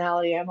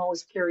personality. I'm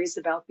always curious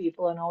about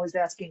people and always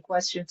asking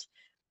questions.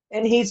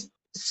 And he's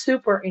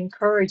super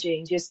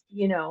encouraging, just,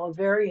 a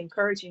very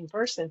encouraging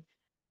person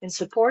and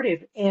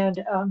supportive.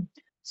 And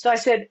so I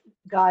said,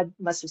 God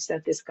must have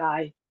sent this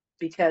guy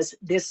because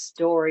this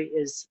story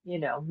is,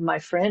 my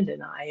friend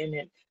and I,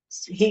 and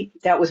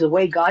that was the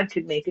way God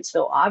could make it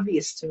so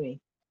obvious to me.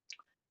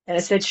 And I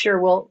said, sure,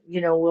 we'll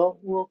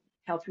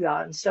help you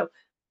out. And so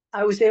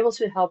I was able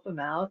to help him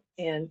out,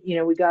 and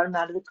we got him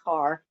out of the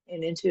car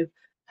and into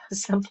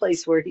some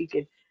place where he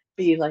could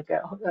be like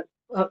a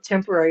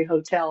temporary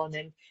hotel, and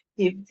then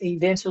he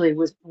eventually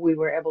we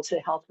were able to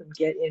help him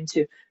get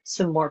into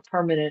some more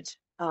permanent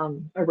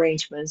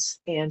arrangements.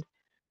 And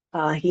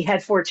he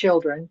had 4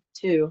 children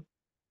too,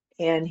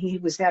 and he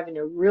was having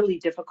a really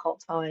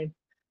difficult time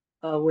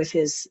with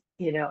his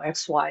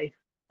ex-wife,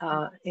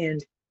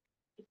 and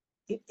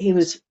he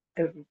was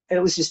it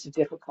was just a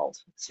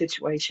difficult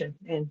situation.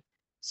 And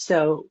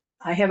so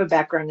I have a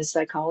background in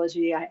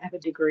psychology. I have a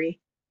degree,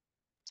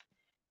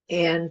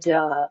 and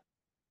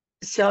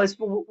so it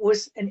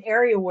was an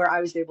area where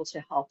I was able to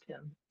help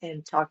him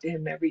and talk to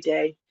him every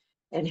day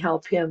and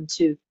help him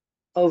to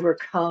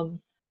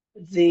overcome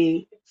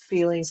the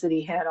feelings that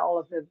he had, all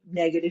of the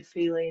negative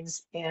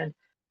feelings, and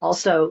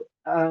also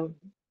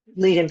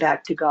lead him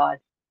back to God,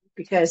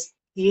 because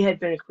he had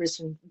been a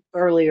Christian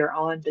earlier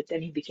on, but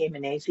then he became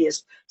an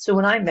atheist. So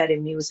when I met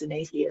him, he was an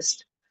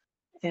atheist,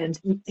 and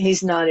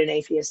he's not an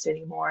atheist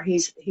anymore.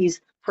 He's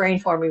praying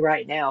for me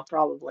right now,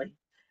 probably.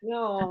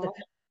 No.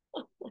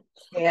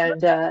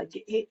 And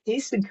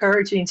he's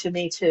encouraging to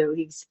me too.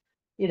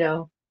 You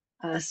know,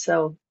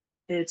 so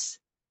it's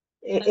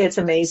it's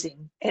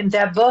amazing. And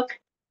that book,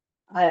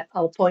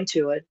 I'll point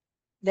to it.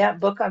 That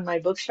book on my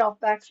bookshelf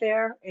back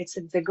there, it's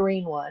the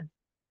green one.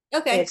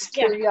 Okay. It's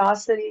Yeah.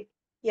 Curiosity.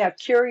 Yeah,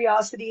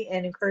 Curiosity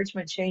and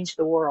Encouragement Change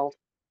the World.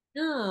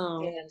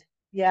 Oh. And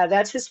yeah,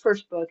 that's his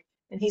first book,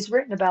 and he's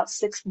written about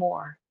 6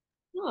 more.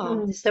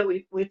 Oh. So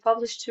we've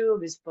published 2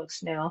 of his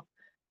books now.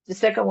 The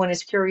second one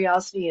is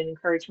Curiosity and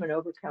Encouragement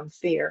Overcome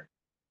Fear.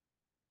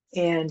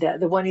 And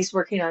the one he's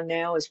working on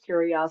now is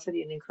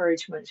Curiosity and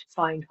Encouragement to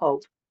Find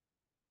Hope.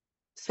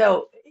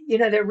 So,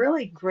 they're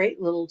really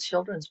great little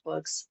children's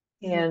books.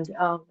 Mhm.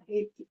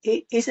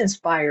 And he's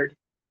inspired,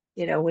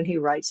 when he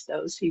writes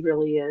those. He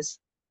really is.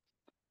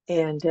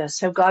 And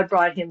so God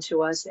brought him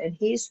to us, and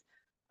he's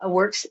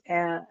works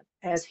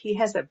as he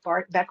has a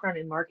background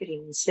in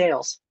marketing and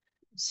sales.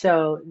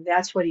 So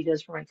that's what he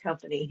does for my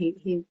company.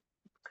 He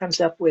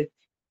comes up with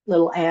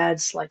little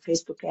ads like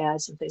Facebook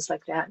ads and things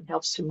like that and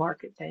helps to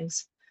market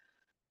things.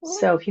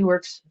 So he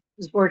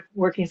is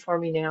working for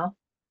me now,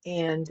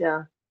 and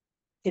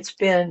it's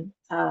been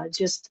it's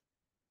just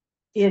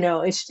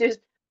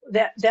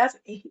that's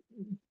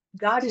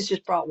God has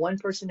just brought one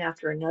person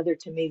after another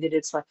to me, that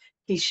it's like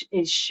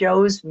it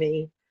shows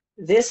me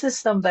this is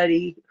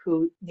somebody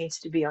who needs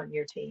to be on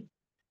your team,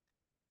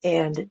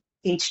 and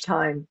each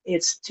time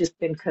it's just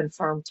been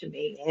confirmed to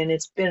me, and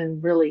it's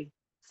been really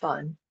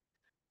fun.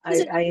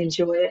 Isn't I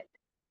enjoy it.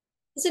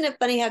 isn't it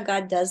funny how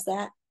God does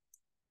that?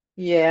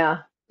 Yeah,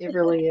 it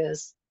really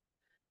is.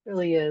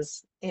 Really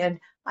is. And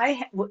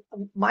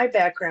my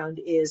background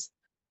is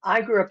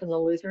I grew up in the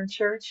Lutheran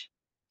Church,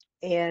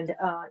 and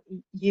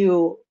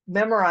you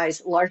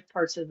memorize large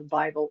parts of the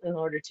Bible in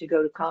order to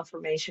go to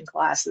confirmation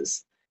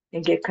classes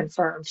and get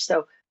confirmed.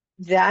 So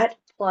that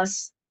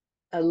plus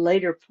a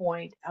later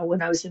point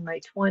when I was in my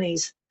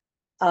 20s,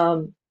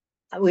 um,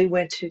 we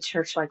went to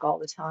church like all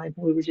the time.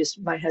 We were just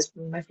my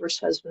husband, my first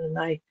husband, and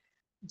I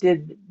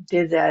did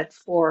that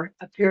for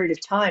a period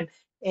of time.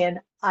 And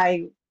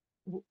I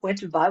went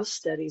to Bible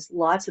studies,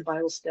 lots of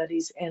Bible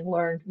studies, and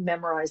learned,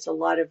 memorized a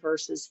lot of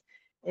verses.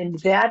 And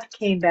that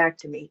came back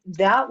to me.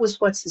 That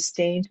was what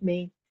sustained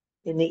me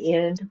in the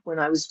end when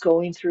I was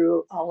going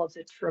through all of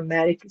the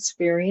traumatic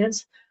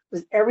experience.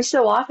 Was every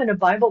so often a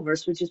Bible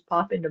verse would just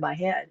pop into my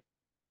head,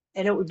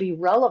 and it would be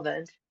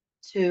relevant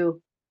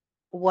to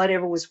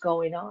whatever was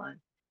going on.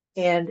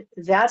 And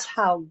that's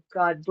how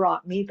God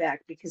brought me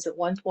back because at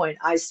one point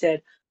I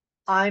said,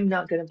 I'm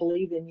not going to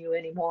believe in you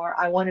anymore.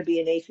 I want to be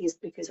an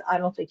atheist because I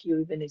don't think you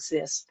even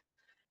exist.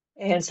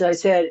 And so I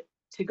said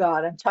to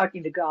God, I'm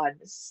talking to God,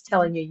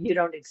 telling you you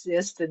don't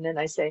exist. And then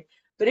I say,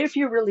 but if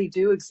you really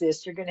do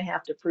exist, you're going to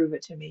have to prove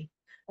it to me.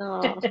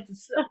 Oh,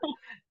 So,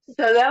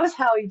 so that was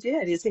how he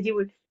did. Is that he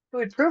would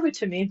prove it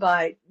to me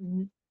by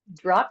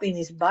dropping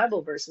these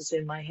Bible verses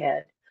in my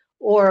head,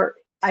 or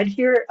I'd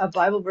hear a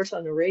Bible verse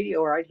on the radio,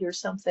 or I'd hear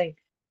something,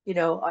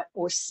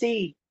 or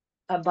see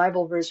a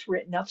Bible verse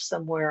written up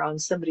somewhere on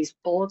somebody's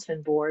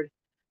bulletin board,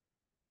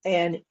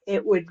 and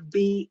it would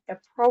be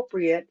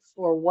appropriate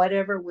for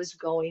whatever was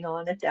going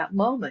on at that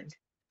moment.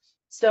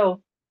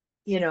 So,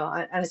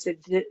 I said,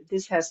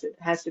 This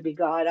has to be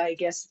God. I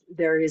guess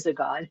there is a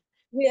God."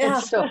 And yeah.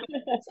 so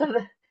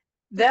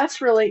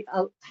that's really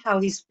how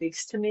he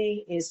speaks to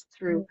me is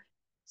through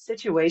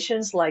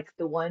situations like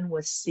the one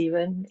with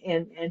Stephen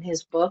and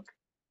his book,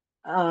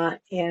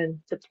 and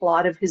the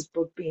plot of his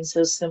book being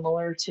so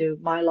similar to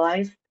my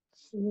life.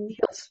 Mhm.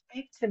 He'll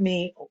speak to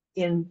me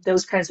in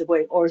those kinds of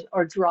ways,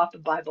 or drop a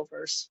Bible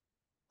verse,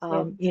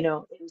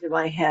 Yeah. into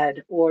my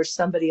head, or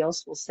somebody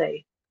else will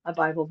say a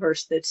Bible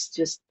verse that's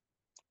just,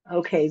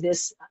 okay,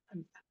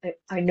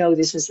 I know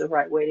this is the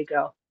right way to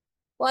go.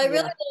 Well, I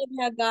really Yeah. love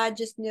how God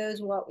just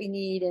knows what we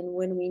need and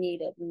when we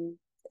need it. And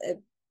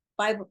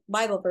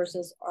Bible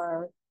verses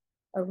are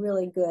a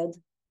really good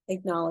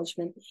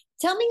acknowledgement.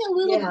 Tell me a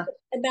little Yeah.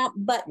 bit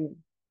about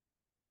Button.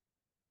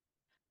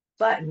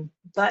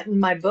 Button,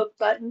 my book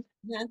Button.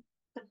 Yeah.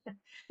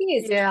 He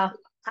is Yeah.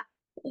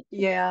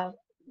 Yeah.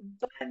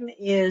 Button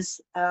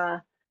is,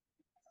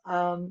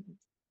 um,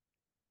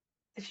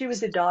 she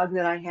was a dog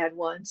that I had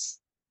once,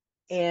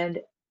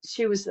 and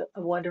she was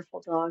a wonderful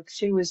dog.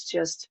 She was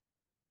just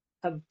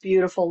a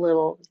beautiful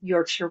little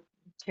Yorkshire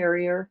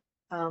Terrier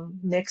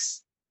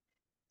mix.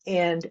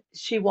 And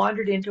she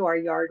wandered into our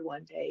yard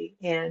one day,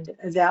 and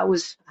that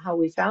was how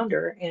we found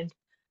her. And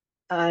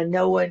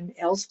no one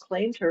else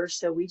claimed her,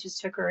 so we just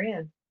took her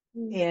in.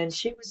 good. And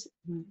she was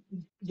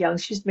young.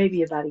 She's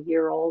maybe about a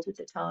year old at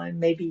the time,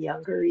 maybe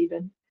younger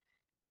even.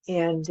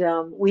 And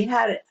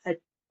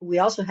we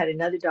also had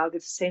another dog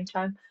at the same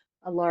time,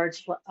 a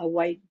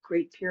white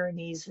Great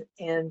Pyrenees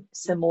and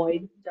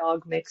Samoyed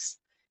dog mix.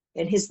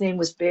 And his name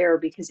was Bear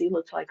because he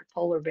looked like a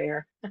polar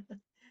bear.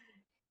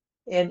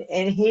 And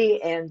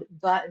he and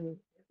Button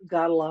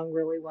got along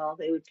really well.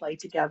 They would play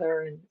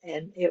together,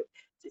 and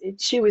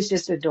she was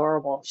just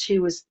adorable. She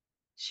was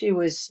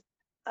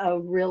a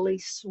really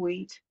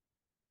sweet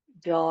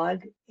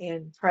dog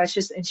and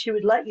precious, and she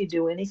would let you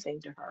do anything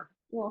to her.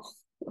 Well,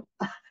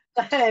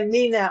 I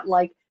mean that,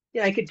 like,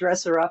 I could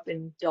dress her up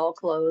in doll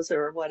clothes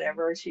or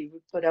whatever. She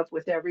would put up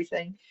with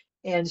everything.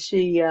 And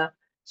she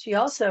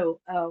also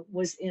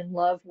was in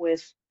love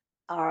with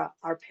our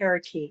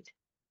parakeet.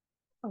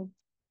 oh.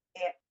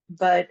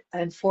 But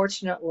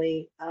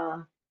unfortunately,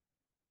 um,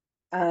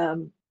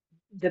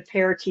 the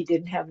parakeet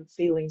didn't have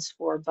feelings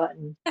for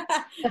Button.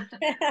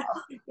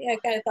 Yeah, I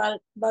kind of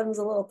thought Button was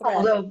a little threat.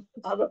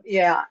 Although,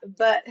 yeah,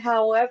 but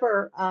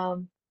however,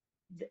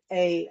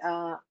 a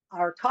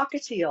our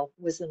cockatiel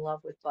was in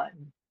love with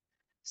Button.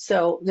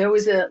 So there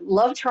was a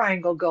love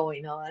triangle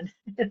going on.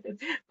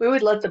 We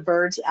would let the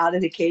birds out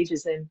of the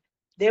cages, and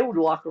they would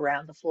walk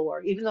around the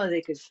floor. Even though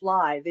they could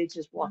fly, they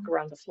just walk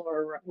around the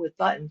floor with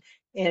Button.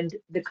 And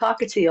the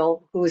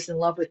cockatiel, who was in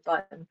love with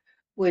Button,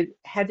 would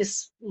had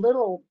this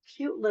little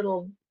cute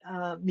little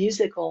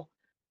musical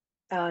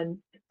uh,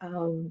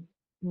 um,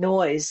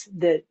 noise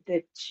that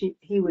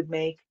he would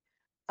make.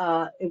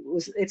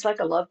 It's like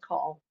a love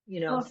call,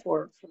 Oh,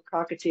 for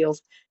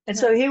cockatiels. And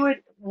yeah, so he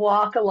would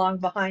walk along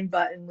behind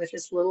Button with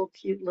this little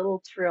cute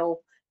little trill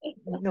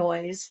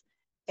noise,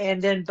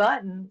 and then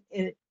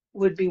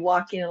would be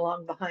walking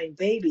along behind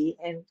Baby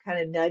and kind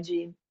of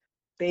nudging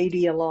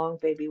Baby along.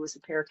 Baby was a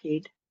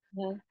parakeet,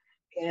 yeah,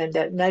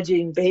 and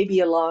nudging Baby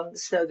along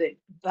so that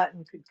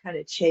Button could kind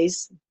of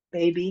chase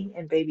Baby,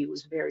 and Baby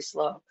was very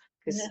slow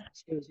because yeah.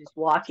 she was just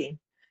walking.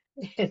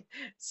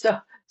 So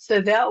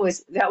so that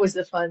was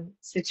a fun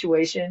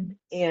situation.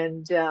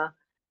 And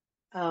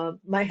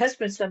My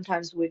husband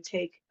sometimes would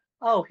take,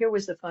 oh, here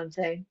was the fun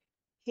thing.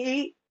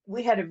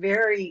 We had a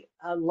very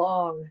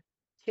long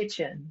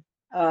kitchen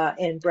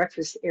and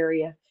breakfast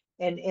area,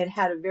 and it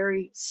had a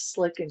very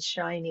slick and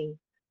shiny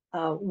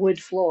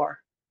wood floor.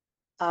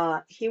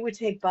 He would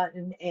take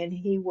Button and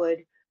he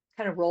would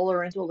kind of roll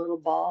her into a little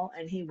ball,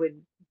 and he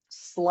would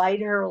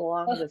slide her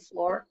along the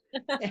floor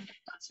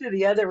to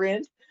the other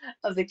end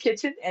of the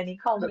kitchen, and he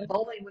called it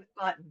bowling with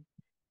Button.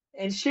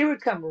 And she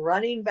would come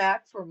running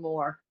back for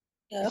more.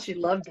 Oh. She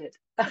loved it.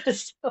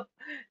 So,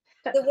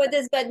 So what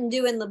does Button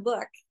do in the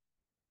book?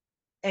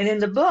 and in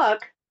the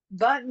book,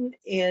 Button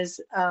is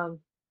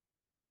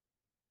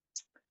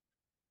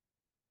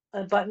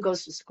Button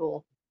goes to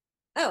school.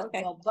 Oh,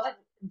 okay. Well,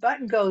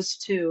 Button goes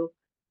to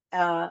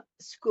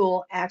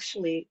school.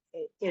 Actually,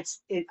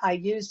 I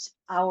used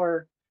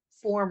our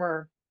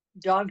former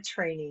dog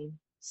training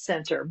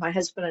center. My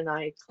husband and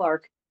I,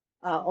 Clark,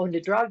 owned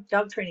a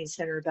dog training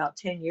center about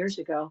 10 years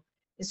ago,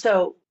 and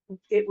so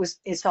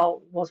it's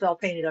all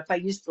painted up. I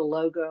used the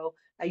logo.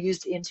 I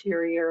used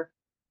interior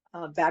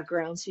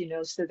backgrounds,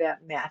 so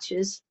that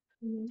matches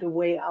Mhm. the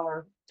way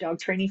our dog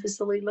training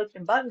facility looked.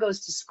 And Button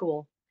goes to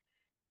school,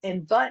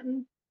 and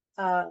Button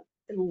uh,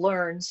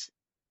 learns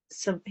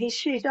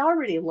she's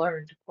already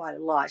learned quite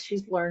a lot.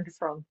 She's learned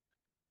from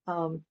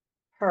um,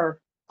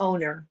 her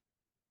owner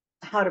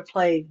how to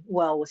play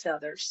well with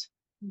others.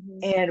 Mhm.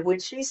 And when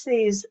she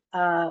sees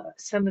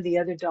some of the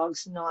other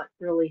dogs not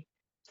really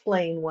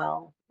playing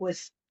well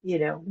with,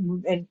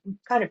 and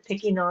kind of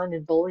picking on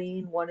and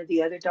bullying one of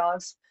the other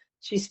dogs,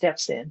 she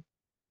steps in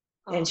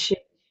and Oh, she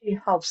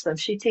helps them.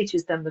 She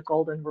teaches them the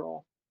golden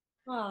rule.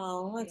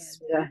 oh, that's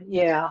And sweet.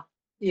 yeah,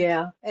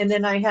 yeah. And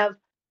then I have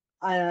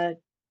uh,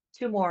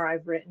 two more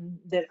I've written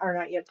that are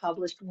not yet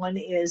published. One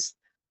is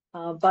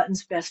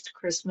Button's Best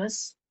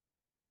Christmas,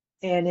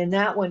 and in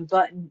that one,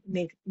 Button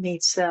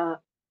meets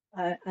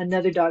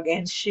another dog,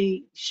 and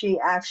she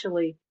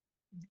actually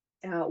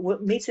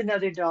meets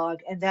another dog,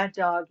 and that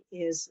dog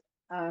is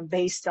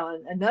based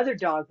on another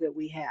dog that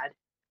we had,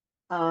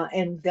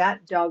 and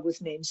that dog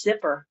was named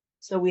Zipper.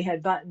 So we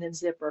had Button and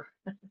Zipper,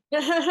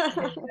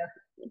 and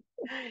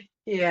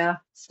yeah,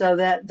 so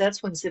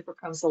that's when Zipper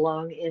comes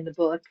along in the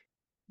book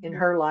in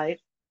her life.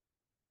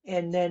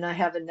 And then I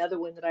have another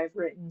one that I've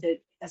written that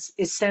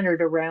is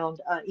centered around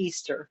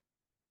Easter,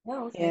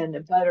 Oh, okay. and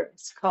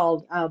it's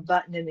called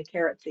Button and the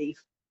Carrot Thief.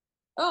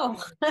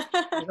 Oh.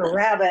 And there's a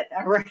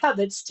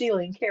rabbit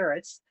stealing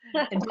carrots,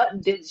 and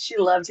Button she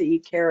loved to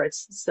eat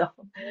carrots. So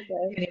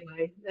Okay.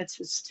 anyway, that's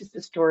just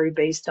a story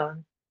based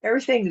on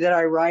everything that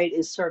I write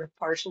is sort of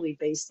partially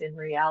based in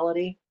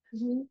reality,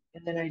 Mhm.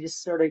 and then I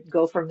just sort of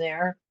go from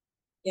there.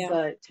 Yeah.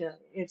 But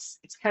it's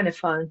kind of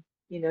fun,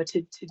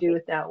 to do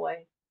it that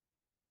way.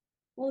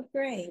 Well,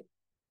 great.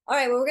 All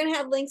right. Well, we're gonna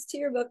have links to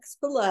your books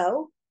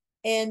below,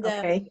 and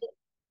Okay.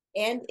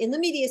 in the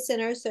media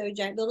center. So,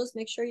 Giant Builders,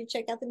 make sure you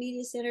check out the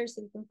media center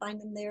so you can find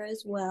them there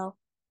as well.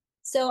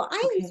 So, I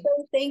am Okay.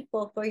 so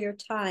thankful for your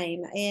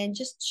time and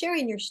just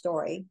sharing your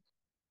story.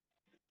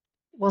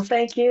 Well,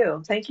 thank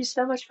you. Thank you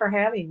so much for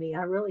having me.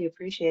 I really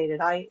appreciate it.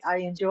 I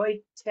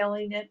enjoy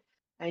telling it.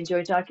 I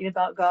enjoy talking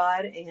about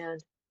God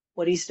and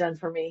what He's done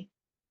for me.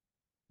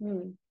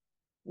 Hmm.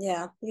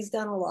 Yeah, he's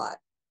done a lot.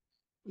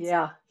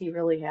 Yeah, He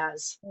really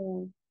has.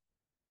 Mm.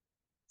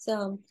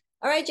 So,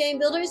 all right,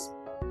 Giant Builders,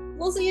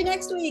 we'll see you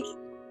next week.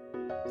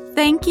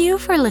 Thank you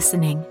for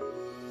listening.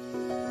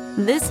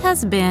 This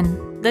has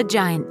been The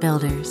Giant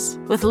Builders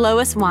with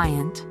Lois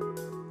Wyant.